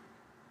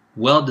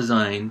well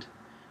designed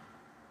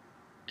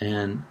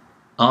and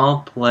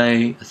all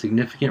play a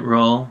significant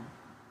role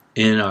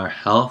in our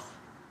health.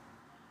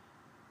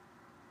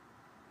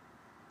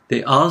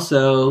 They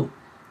also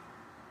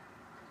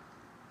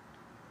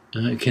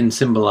can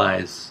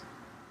symbolize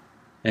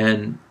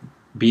and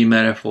be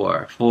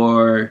metaphor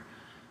for,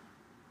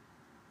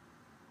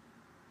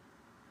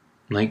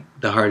 like,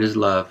 the heart is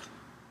love,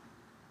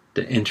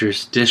 the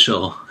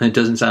interstitial. It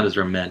doesn't sound as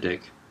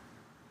romantic.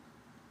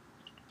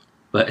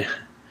 But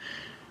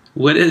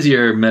what is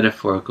your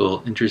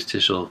metaphorical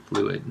interstitial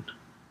fluid?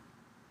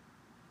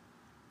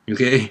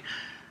 Okay?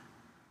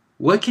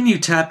 What can you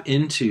tap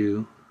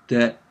into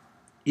that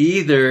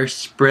either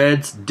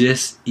spreads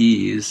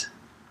dis-ease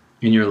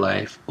in your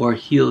life or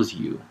heals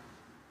you?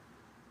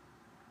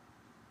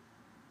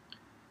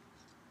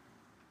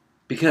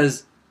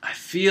 Because I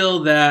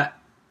feel that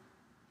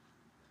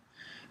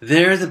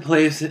there's a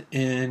place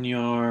in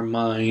your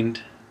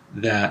mind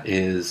that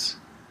is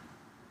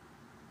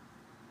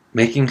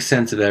making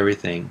sense of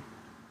everything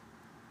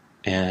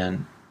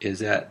and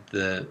is at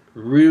the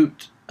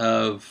root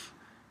of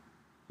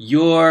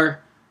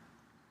your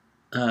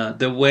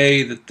the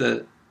way that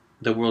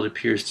the world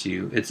appears to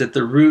you. It's at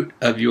the root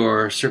of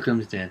your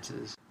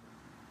circumstances.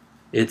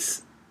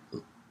 It's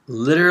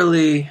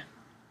literally,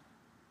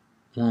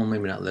 well,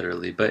 maybe not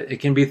literally, but it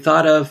can be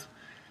thought of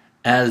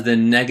as the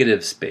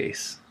negative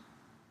space.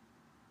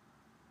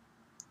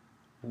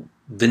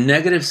 The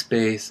negative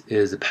space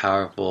is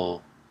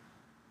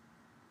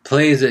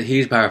plays a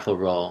huge powerful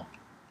role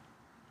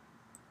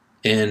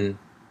in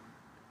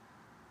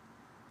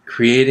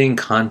creating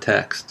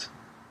context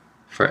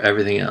for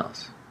everything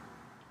else.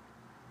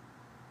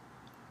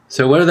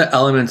 So what are the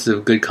elements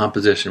of good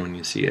composition when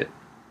you see it?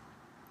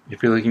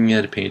 If you're looking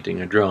at a painting,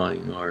 a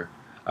drawing, or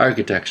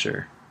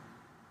architecture,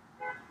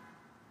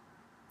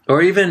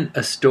 or even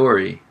a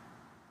story,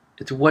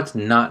 it's what's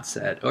not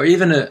said, or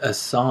even a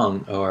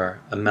song or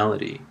a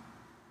melody.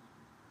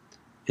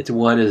 It's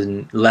what is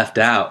left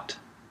out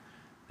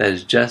that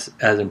is just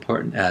as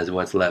important as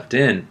what's left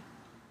in.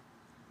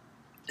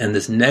 And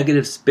this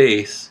negative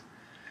space,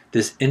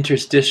 this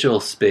interstitial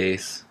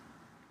space,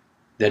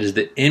 that is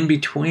the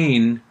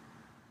in-between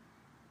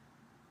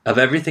of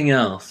everything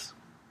else,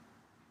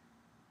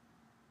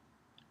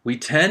 we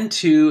tend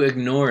to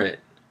ignore it.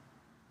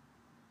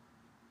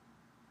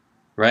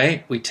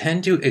 Right? We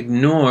tend to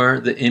ignore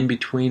the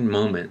in-between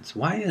moments.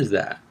 Why is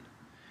that?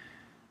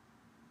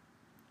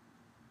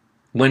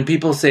 When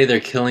people say they're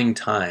killing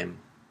time,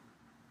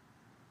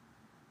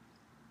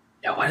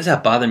 why does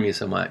that bother me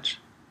so much?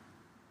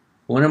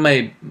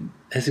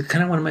 It's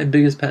kind of one of my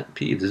biggest pet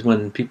peeves is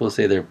when people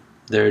say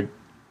they're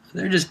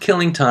just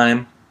killing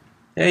time.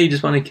 Hey, you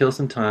just want to kill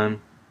some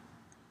time.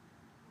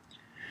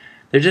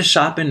 They're just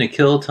shopping to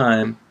kill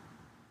time.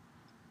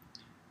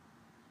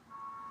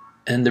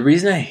 And the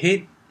reason I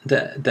hate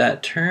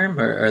that term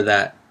or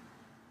that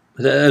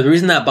the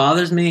reason that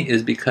bothers me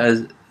is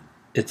because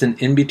it's an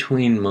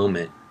in-between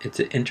moment. It's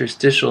an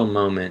interstitial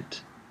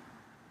moment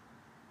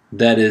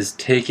that is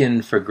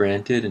taken for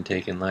granted and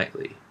taken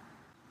lightly.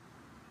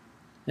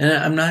 And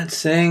I'm not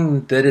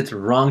saying that it's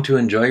wrong to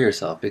enjoy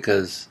yourself,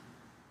 because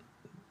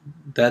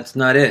that's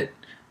not it.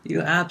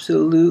 You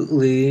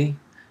absolutely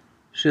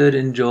should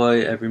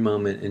enjoy every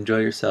moment, enjoy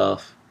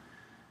yourself,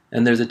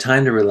 and there's a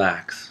time to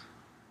relax.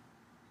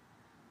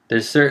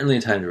 There's certainly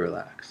a time to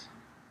relax.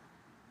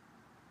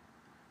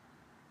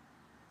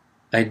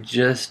 I'm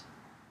just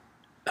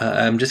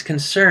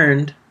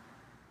concerned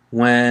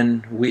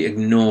when we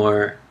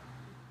ignore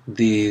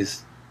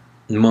these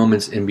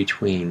moments in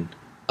between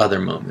other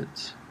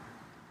moments.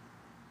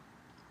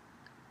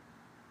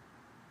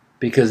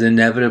 Because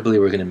inevitably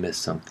we're going to miss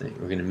something.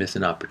 We're going to miss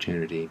an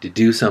opportunity to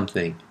do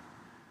something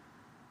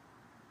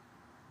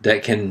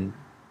that can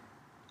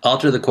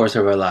alter the course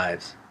of our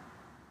lives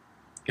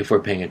if we're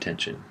paying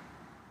attention.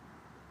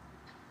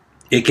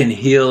 It can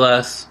heal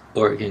us,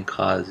 or it can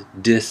cause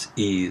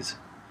dis-ease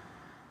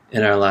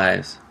in our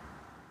lives.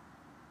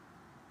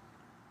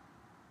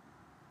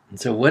 And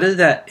so what is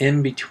that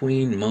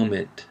in-between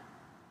moment?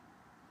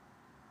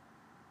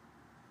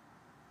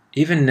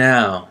 Even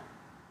now,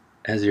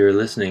 as you're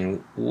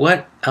listening,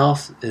 what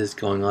else is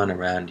going on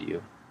around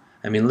you?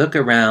 I mean, look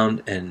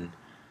around and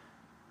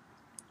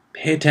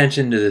pay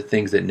attention to the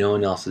things that no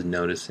one else is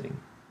noticing.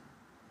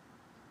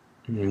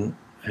 And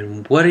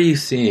what are you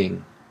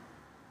seeing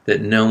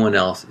that no one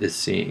else is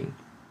seeing?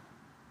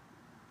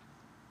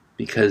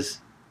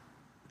 Because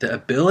the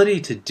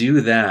ability to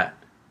do that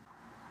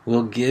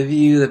will give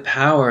you the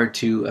power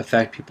to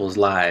affect people's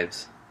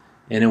lives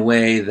in a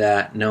way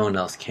that no one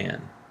else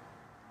can.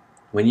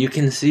 When you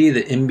can see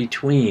the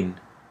in-between,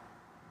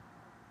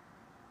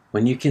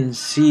 when you can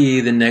see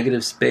the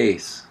negative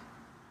space,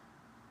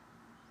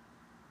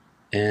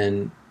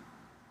 and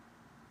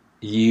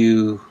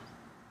you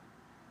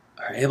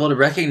are able to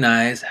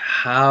recognize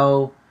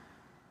how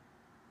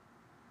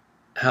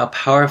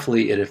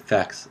powerfully it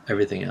affects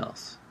everything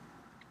else.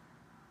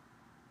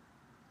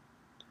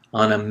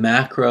 On a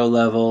macro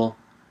level,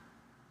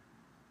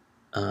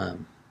 have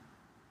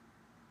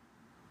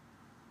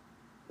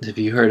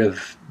you heard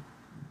of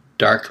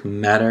dark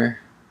matter?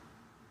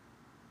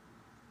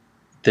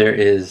 There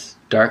is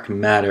dark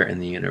matter in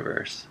the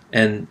universe.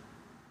 And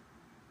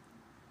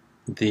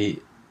the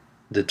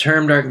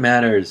term dark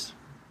matter is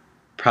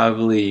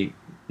probably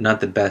not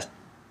the best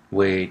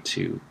way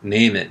to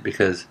name it,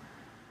 because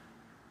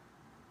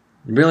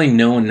really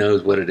no one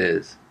knows what it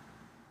is.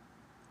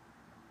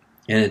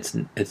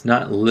 And it's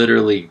not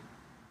literally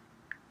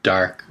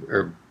dark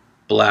or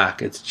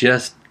black. It's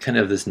just kind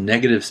of this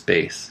negative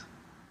space.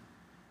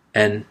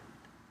 And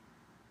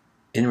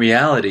in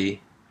reality,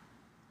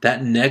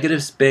 that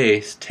negative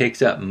space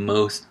takes up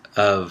most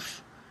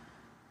of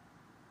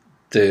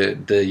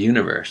the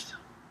universe.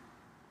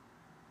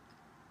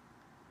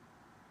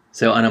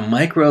 So on a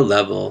micro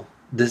level,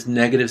 this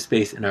negative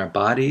space in our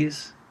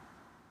bodies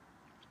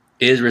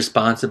is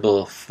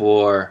responsible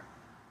for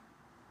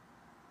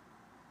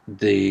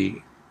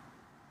either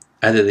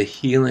the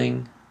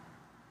healing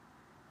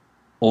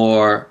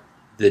or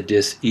the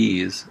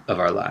dis-ease of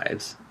our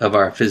lives, of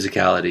our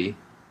physicality,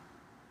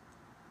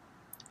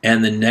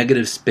 and the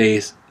negative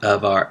space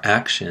of our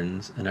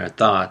actions and our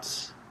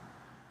thoughts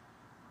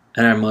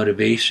and our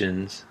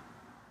motivations.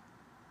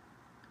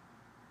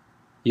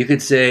 You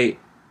could say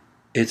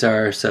it's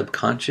our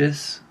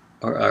subconscious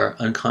or our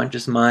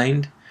unconscious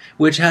mind,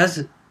 which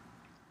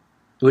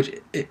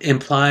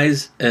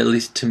implies, at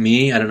least to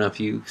me, I don't know if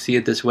you see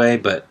it this way,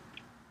 but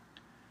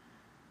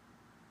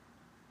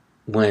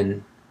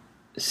when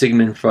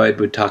Sigmund Freud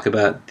would talk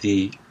about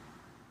the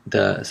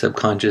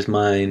subconscious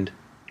mind,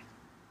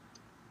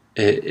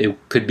 it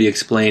could be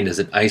explained as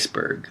an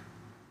iceberg.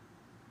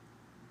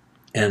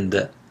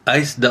 And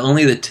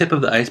only the tip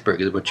of the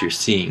iceberg is what you're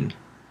seeing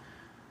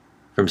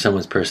from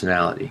someone's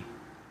personality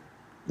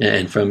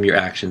and from your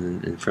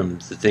actions and from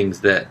the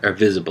things that are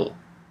visible.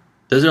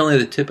 Those are only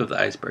the tip of the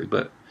iceberg,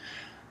 but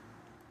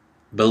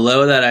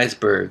below that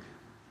iceberg,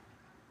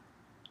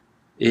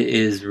 it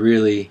is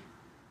really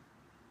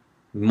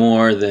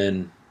more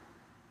than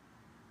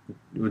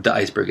the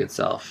iceberg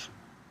itself.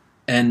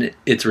 And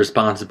it's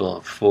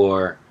responsible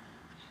for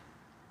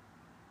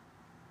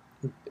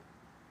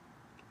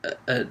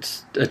a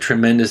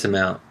tremendous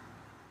amount,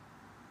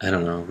 I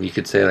don't know, you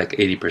could say like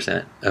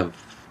 80%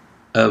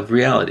 of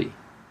reality.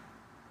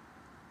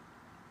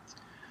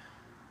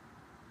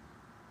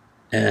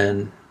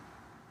 And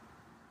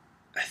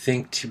I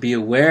think to be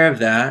aware of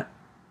that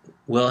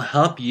will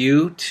help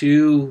you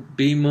to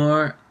be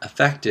more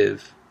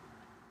effective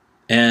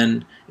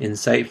and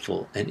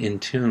insightful and in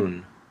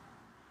tune.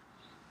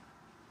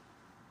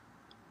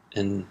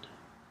 And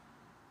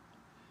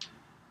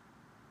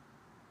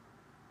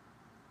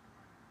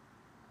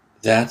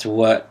that's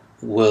what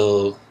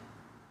will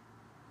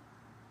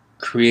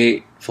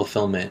create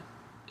fulfillment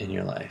in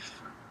your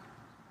life,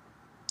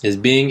 is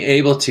being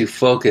able to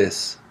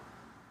focus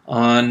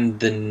not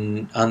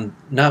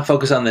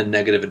focus on the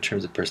negative in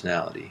terms of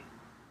personality,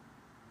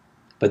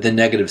 but the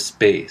negative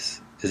space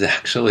is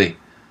actually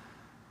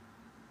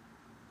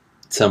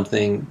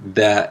something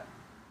that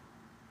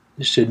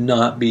should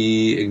not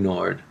be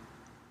ignored.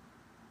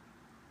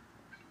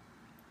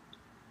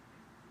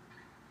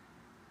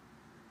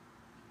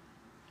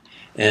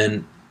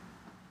 And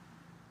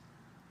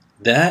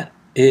that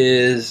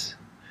is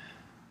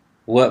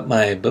what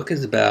my book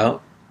is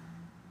about,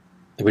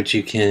 which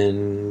you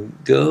can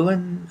go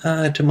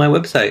to my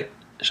website,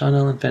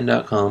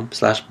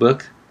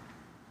 SeanAllenFenn.com/book,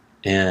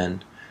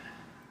 and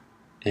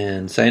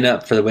sign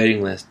up for the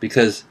waiting list,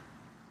 because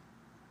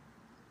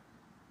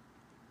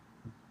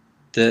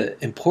the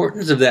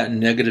importance of that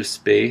negative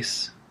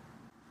space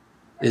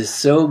is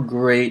so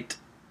great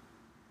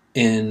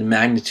in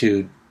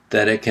magnitude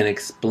that it can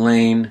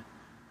explain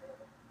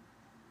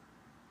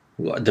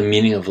the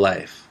meaning of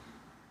life.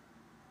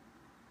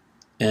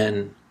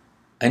 And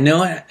I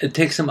know it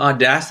takes some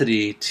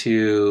audacity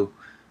to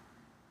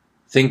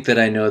think that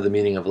I know the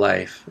meaning of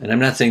life, and I'm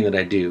not saying that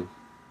I do,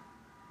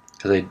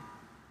 because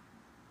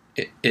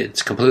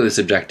it's completely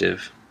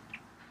subjective,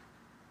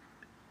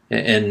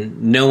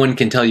 and no one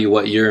can tell you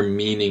what your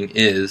meaning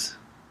is,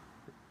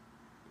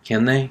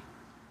 can they?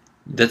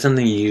 That's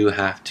something you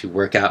have to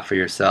work out for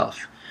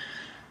yourself.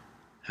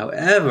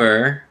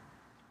 However,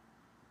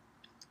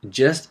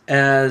 just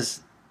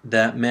as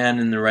that man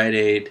in the Rite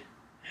Aid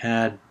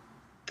happened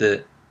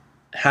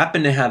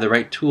to have the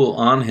right tool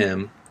on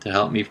him to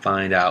help me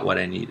find out what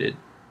I needed,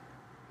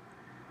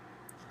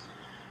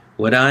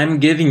 what I'm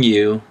giving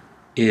you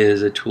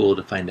is a tool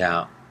to find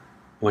out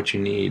what you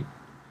need,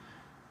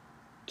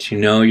 to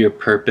know your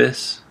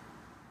purpose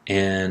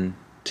and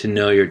to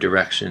know your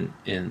direction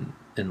in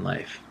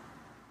life.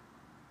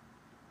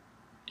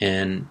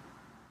 And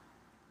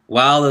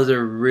while those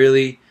are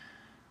really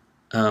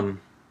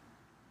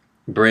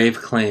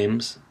brave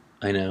claims,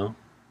 I know,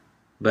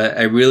 but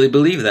I really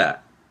believe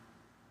that.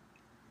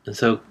 And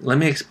so let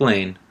me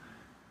explain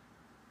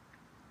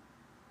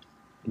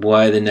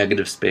why the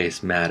negative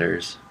space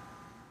matters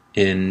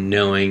in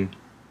knowing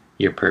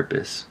your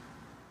purpose.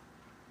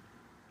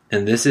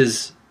 And this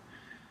is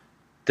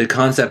the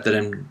concept that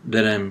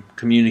I'm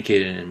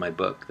communicating in my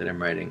book that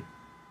I'm writing,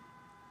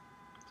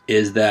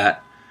 is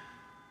that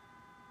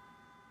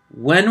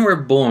when we're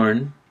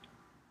born,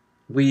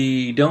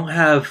 we don't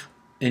have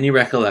any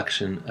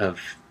recollection of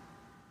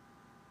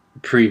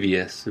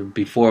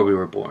before we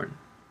were born.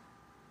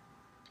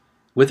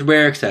 With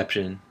rare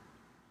exception,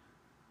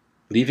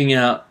 leaving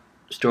out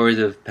stories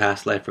of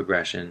past life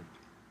regression,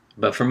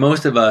 But for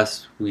most of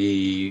us,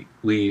 we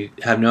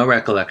have no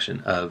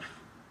recollection of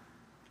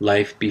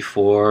life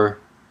before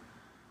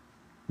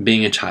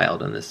being a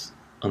child on this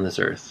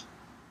earth.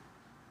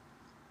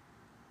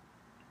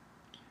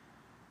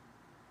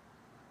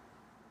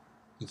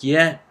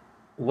 Yet,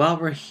 while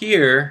we're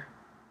here,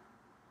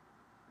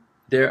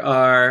 there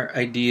are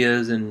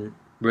ideas and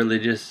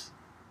religious,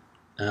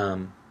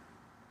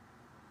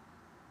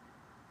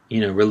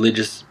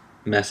 religious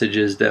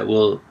messages that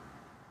will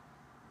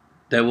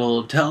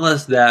tell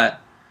us that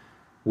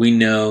we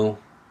know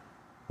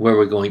where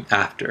we're going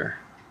after.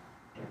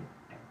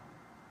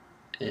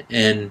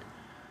 And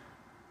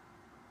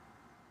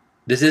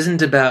this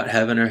isn't about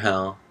heaven or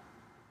hell.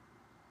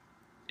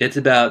 It's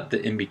about the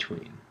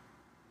in-between.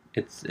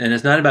 It's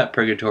not about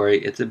purgatory.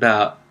 It's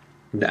about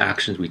the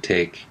actions we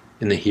take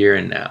in the here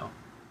and now.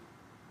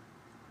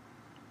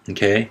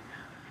 Okay?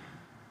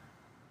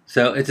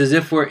 So it's as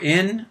if we're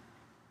in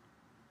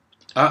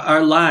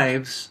our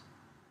lives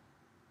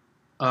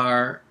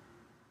are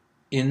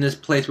in this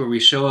place where we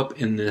show up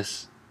in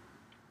this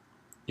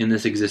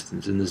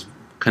existence, in this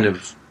kind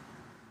of,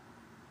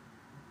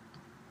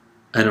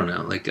 I don't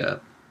know, like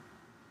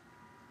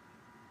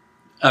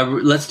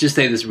let's just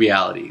say this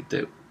reality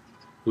that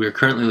we're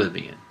currently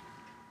living in.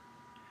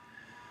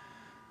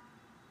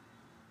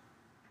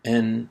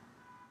 And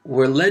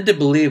we're led to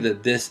believe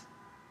that this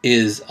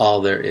is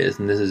all there is,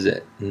 and this is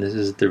it, and this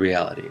is the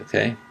reality,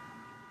 okay?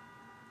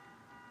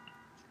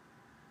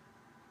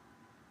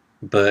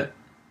 But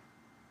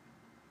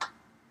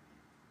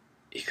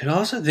you could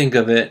also think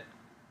of it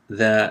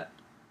that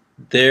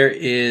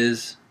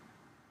it's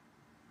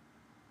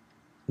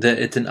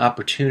an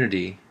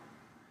opportunity.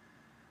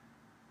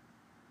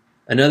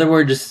 Another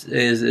word just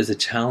is a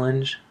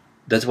challenge.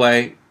 That's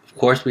why, of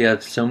course, we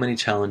have so many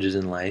challenges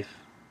in life.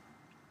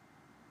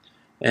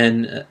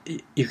 And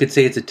you could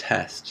say it's a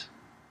test.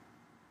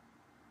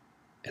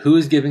 Who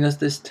is giving us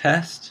this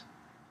test?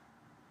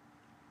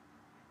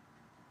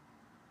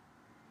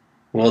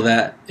 Well,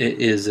 that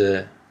is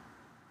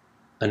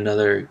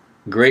another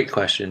great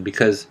question,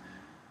 because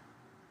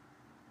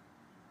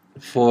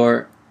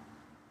for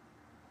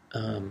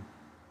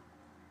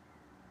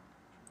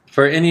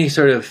any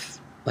sort of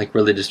like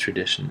religious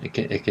tradition,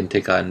 it can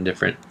take on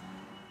different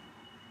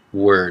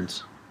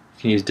words.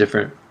 You can use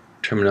different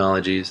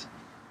terminologies.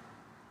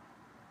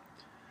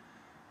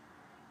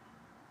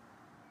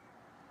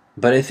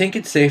 But I think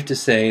it's safe to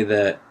say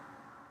that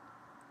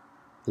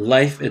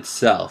life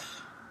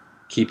itself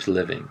keeps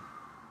living.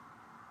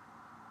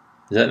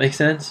 Does that make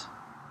sense?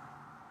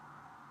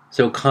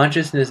 So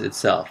consciousness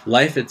itself,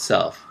 life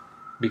itself,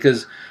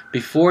 because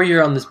before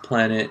you're on this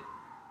planet,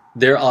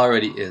 there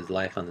already is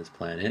life on this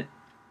planet.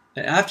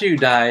 And after you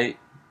die,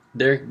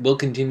 there will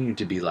continue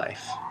to be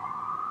life.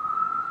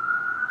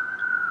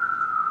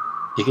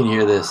 You can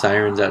hear the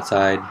sirens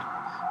outside.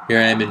 Here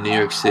I am in New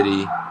York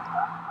City.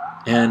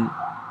 And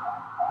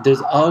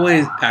there's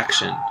always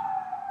action.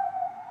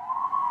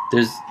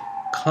 There's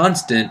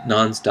constant,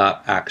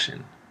 non-stop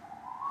action.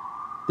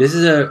 This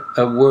is a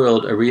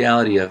world, a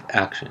reality of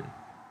action.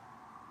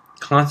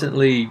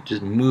 Constantly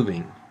just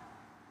moving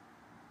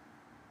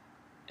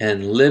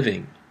and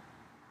living.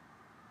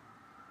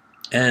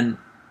 And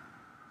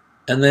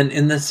then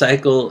in the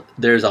cycle,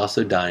 there's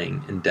also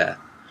dying and death.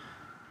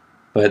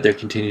 But there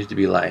continues to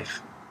be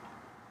life.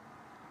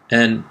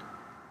 And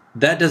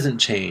that doesn't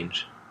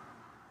change.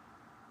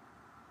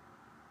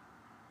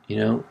 You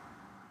know,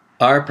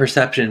 our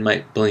perception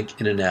might blink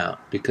in and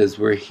out because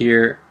we're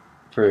here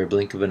for a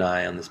blink of an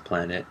eye on this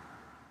planet.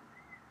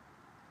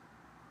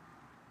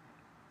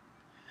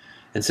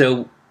 And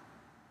so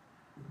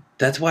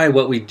that's why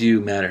what we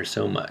do matters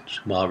so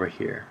much while we're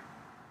here.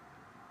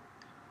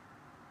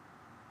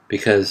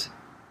 Because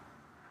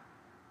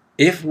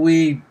if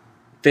we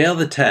fail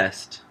the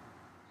test,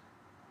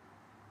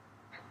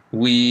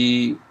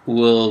 we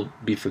will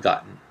be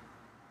forgotten.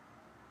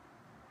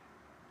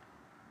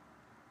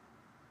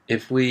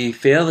 If we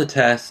fail the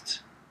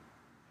test,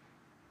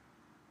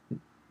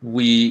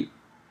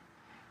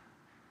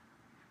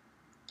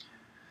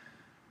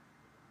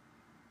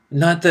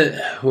 not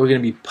that we're going to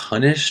be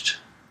punished,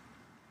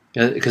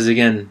 because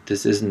again,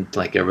 this isn't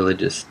like a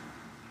religious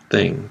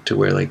thing to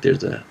where like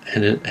there's a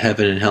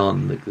heaven and hell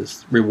and like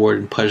this reward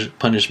and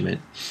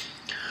punishment.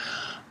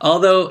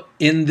 Although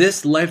in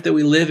this life that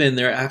we live in,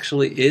 there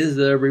actually is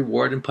a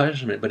reward and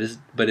punishment, but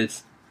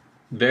it's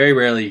very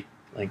rarely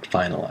like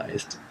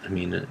finalized. I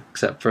mean,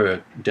 except for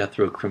a death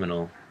row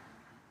criminal.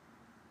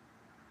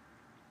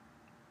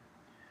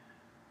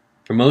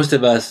 For most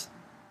of us,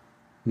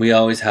 we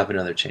always have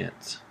another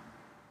chance.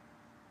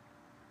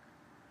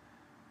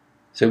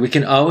 So we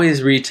can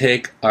always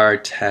retake our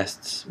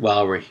tests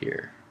while we're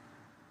here.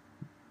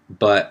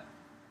 But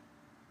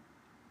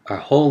our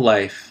whole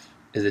life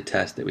is a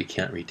test that we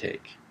can't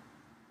retake.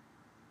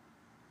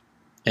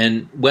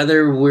 And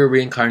whether we're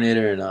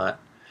reincarnated or not,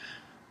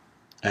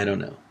 I don't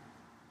know.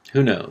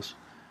 Who knows?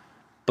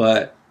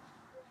 But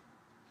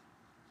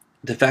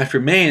the fact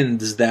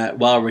remains that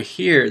while we're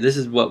here, this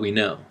is what we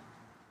know.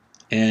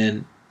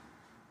 And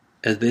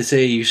as they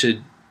say, you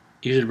should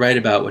you should write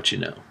about what you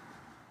know.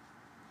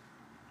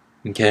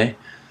 Okay?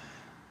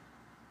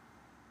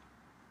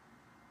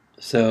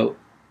 So,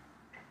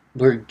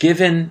 we're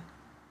given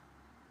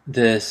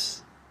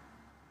this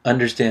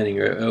understanding,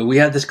 or we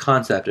have this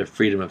concept of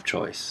freedom of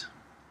choice.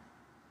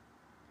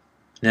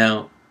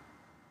 Now,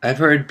 I've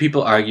heard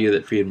people argue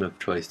that freedom of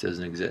choice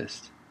doesn't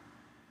exist.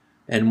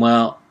 And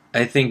while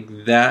I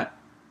think that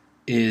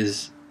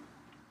is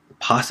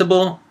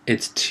possible,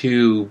 it's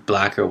too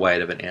black or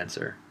white of an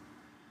answer.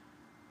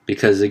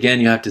 Because again,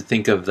 you have to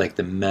think of like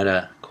the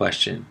meta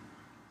question.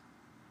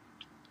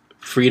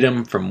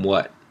 Freedom from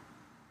what?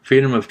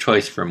 Freedom of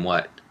choice from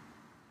what?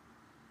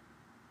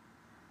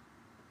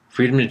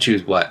 Freedom to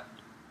choose what?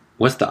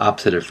 What's the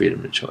opposite of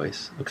freedom to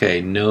choice?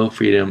 Okay, no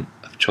freedom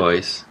of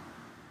choice.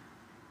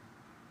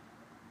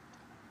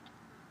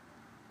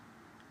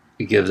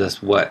 It gives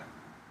us what?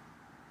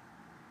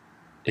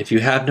 If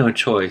you have no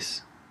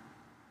choice,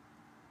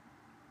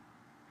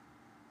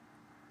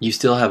 you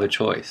still have a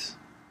choice.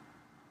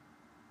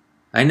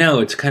 I know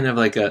it's kind of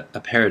like a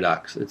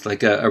paradox. It's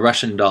like a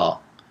Russian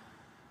doll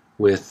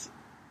with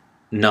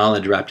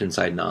knowledge wrapped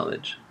inside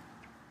knowledge.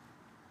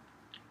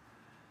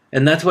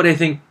 And that's what I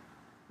think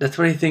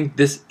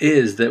this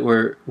is, that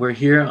we're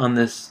here on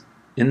this,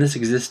 in this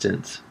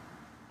existence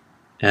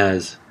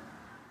as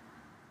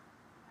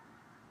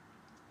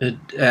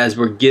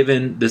we're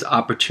given this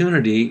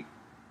opportunity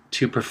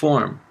to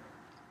perform.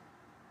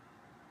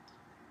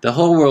 The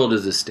whole world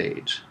is a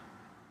stage.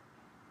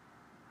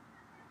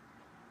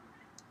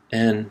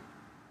 And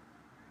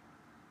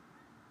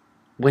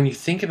when you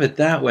think of it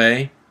that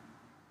way,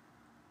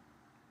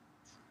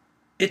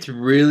 it's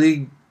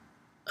really,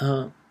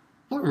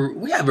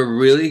 we have a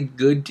really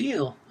good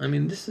deal. I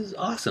mean, this is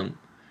awesome.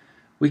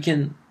 We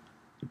can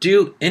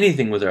do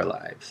anything with our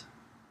lives.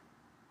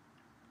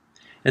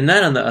 And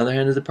that, on the other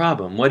hand, is the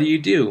problem. What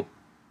do?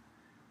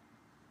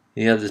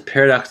 You have this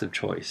paradox of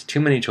choice.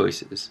 Too many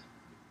choices.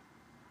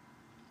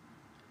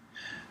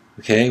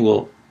 Okay,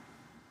 well,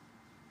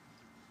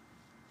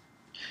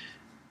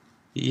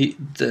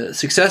 the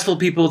successful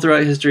people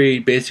throughout history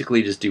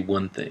basically just do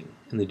one thing.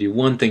 And they do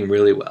one thing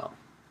really well.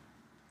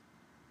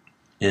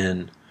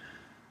 And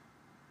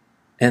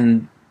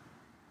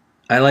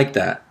I like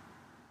that.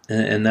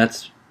 And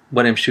that's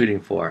what I'm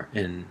shooting for.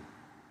 And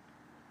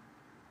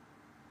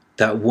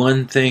that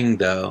one thing,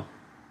 though,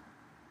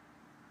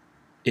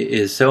 it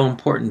is so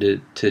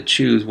important to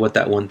choose what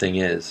that one thing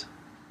is.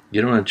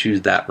 You don't want to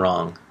choose that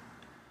wrong.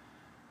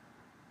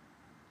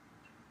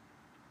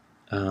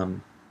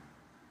 I'm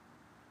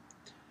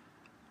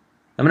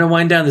going to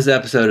wind down this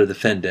episode of the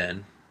Fen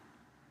Den.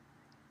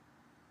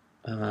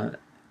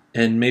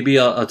 And maybe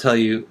I'll tell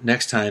you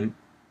next time.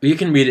 You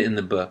can read it in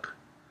the book.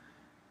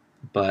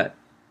 But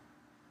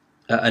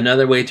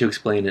another way to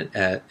explain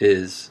it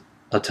is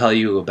I'll tell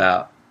you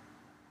about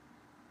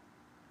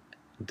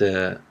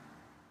the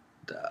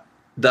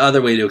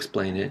other way to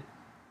explain it.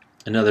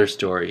 Another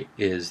story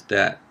is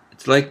that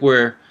it's like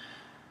we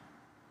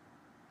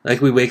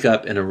wake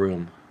up in a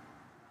room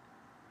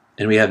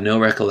and we have no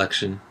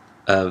recollection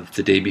of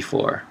the day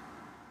before.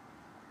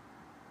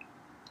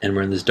 And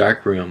we're in this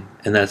dark room,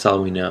 and that's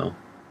all we know.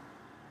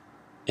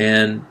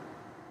 And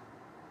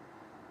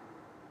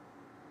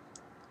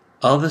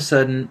all of a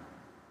sudden,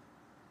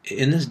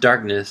 in this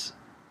darkness,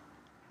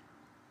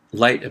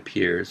 light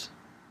appears.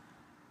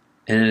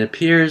 And it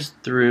appears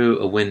through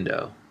a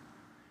window.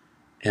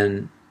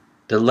 And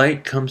the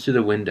light comes through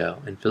the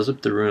window and fills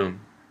up the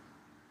room.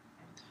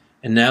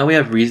 And now we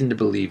have reason to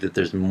believe that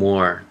there's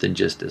more than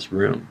just this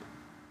room.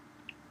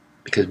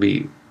 Because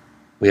we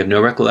have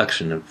no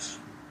recollection of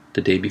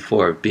the day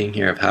before, of being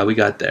here, of how we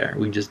got there.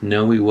 We just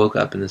know we woke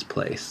up in this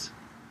place.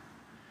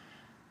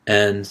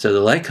 And so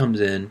the light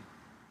comes in,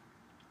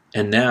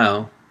 and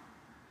now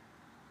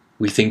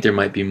we think there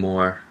might be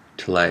more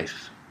to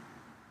life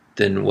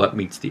than what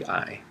meets the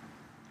eye.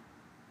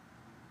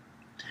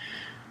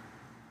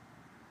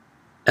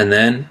 And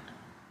then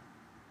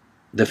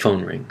the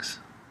phone rings.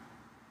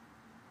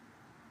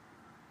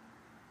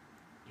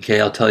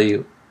 Okay, I'll tell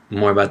you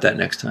more about that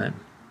next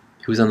time.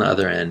 Who's on the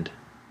other end?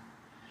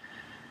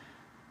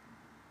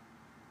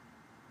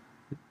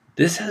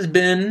 This has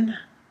been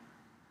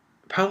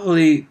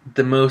probably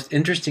the most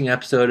interesting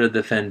episode of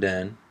the Fen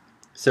Den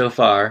so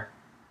far.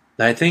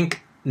 I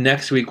think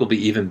next week will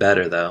be even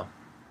better, though.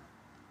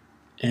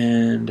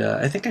 And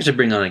I think I should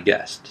bring on a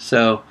guest.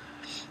 So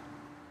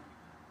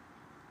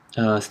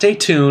stay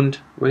tuned.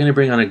 We're going to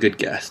bring on a good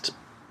guest.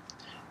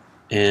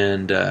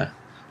 And so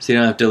you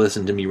don't have to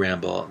listen to me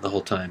ramble the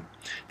whole time.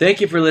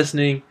 Thank you for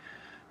listening.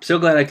 I'm so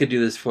glad I could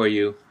do this for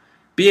you.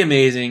 Be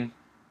amazing.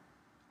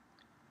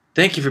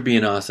 Thank you for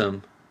being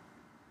awesome.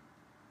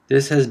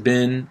 This has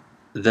been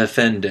the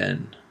Fen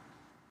Den.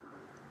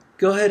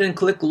 Go ahead and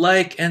click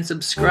like and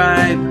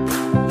subscribe.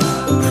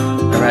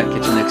 Alright,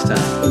 catch you next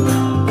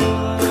time.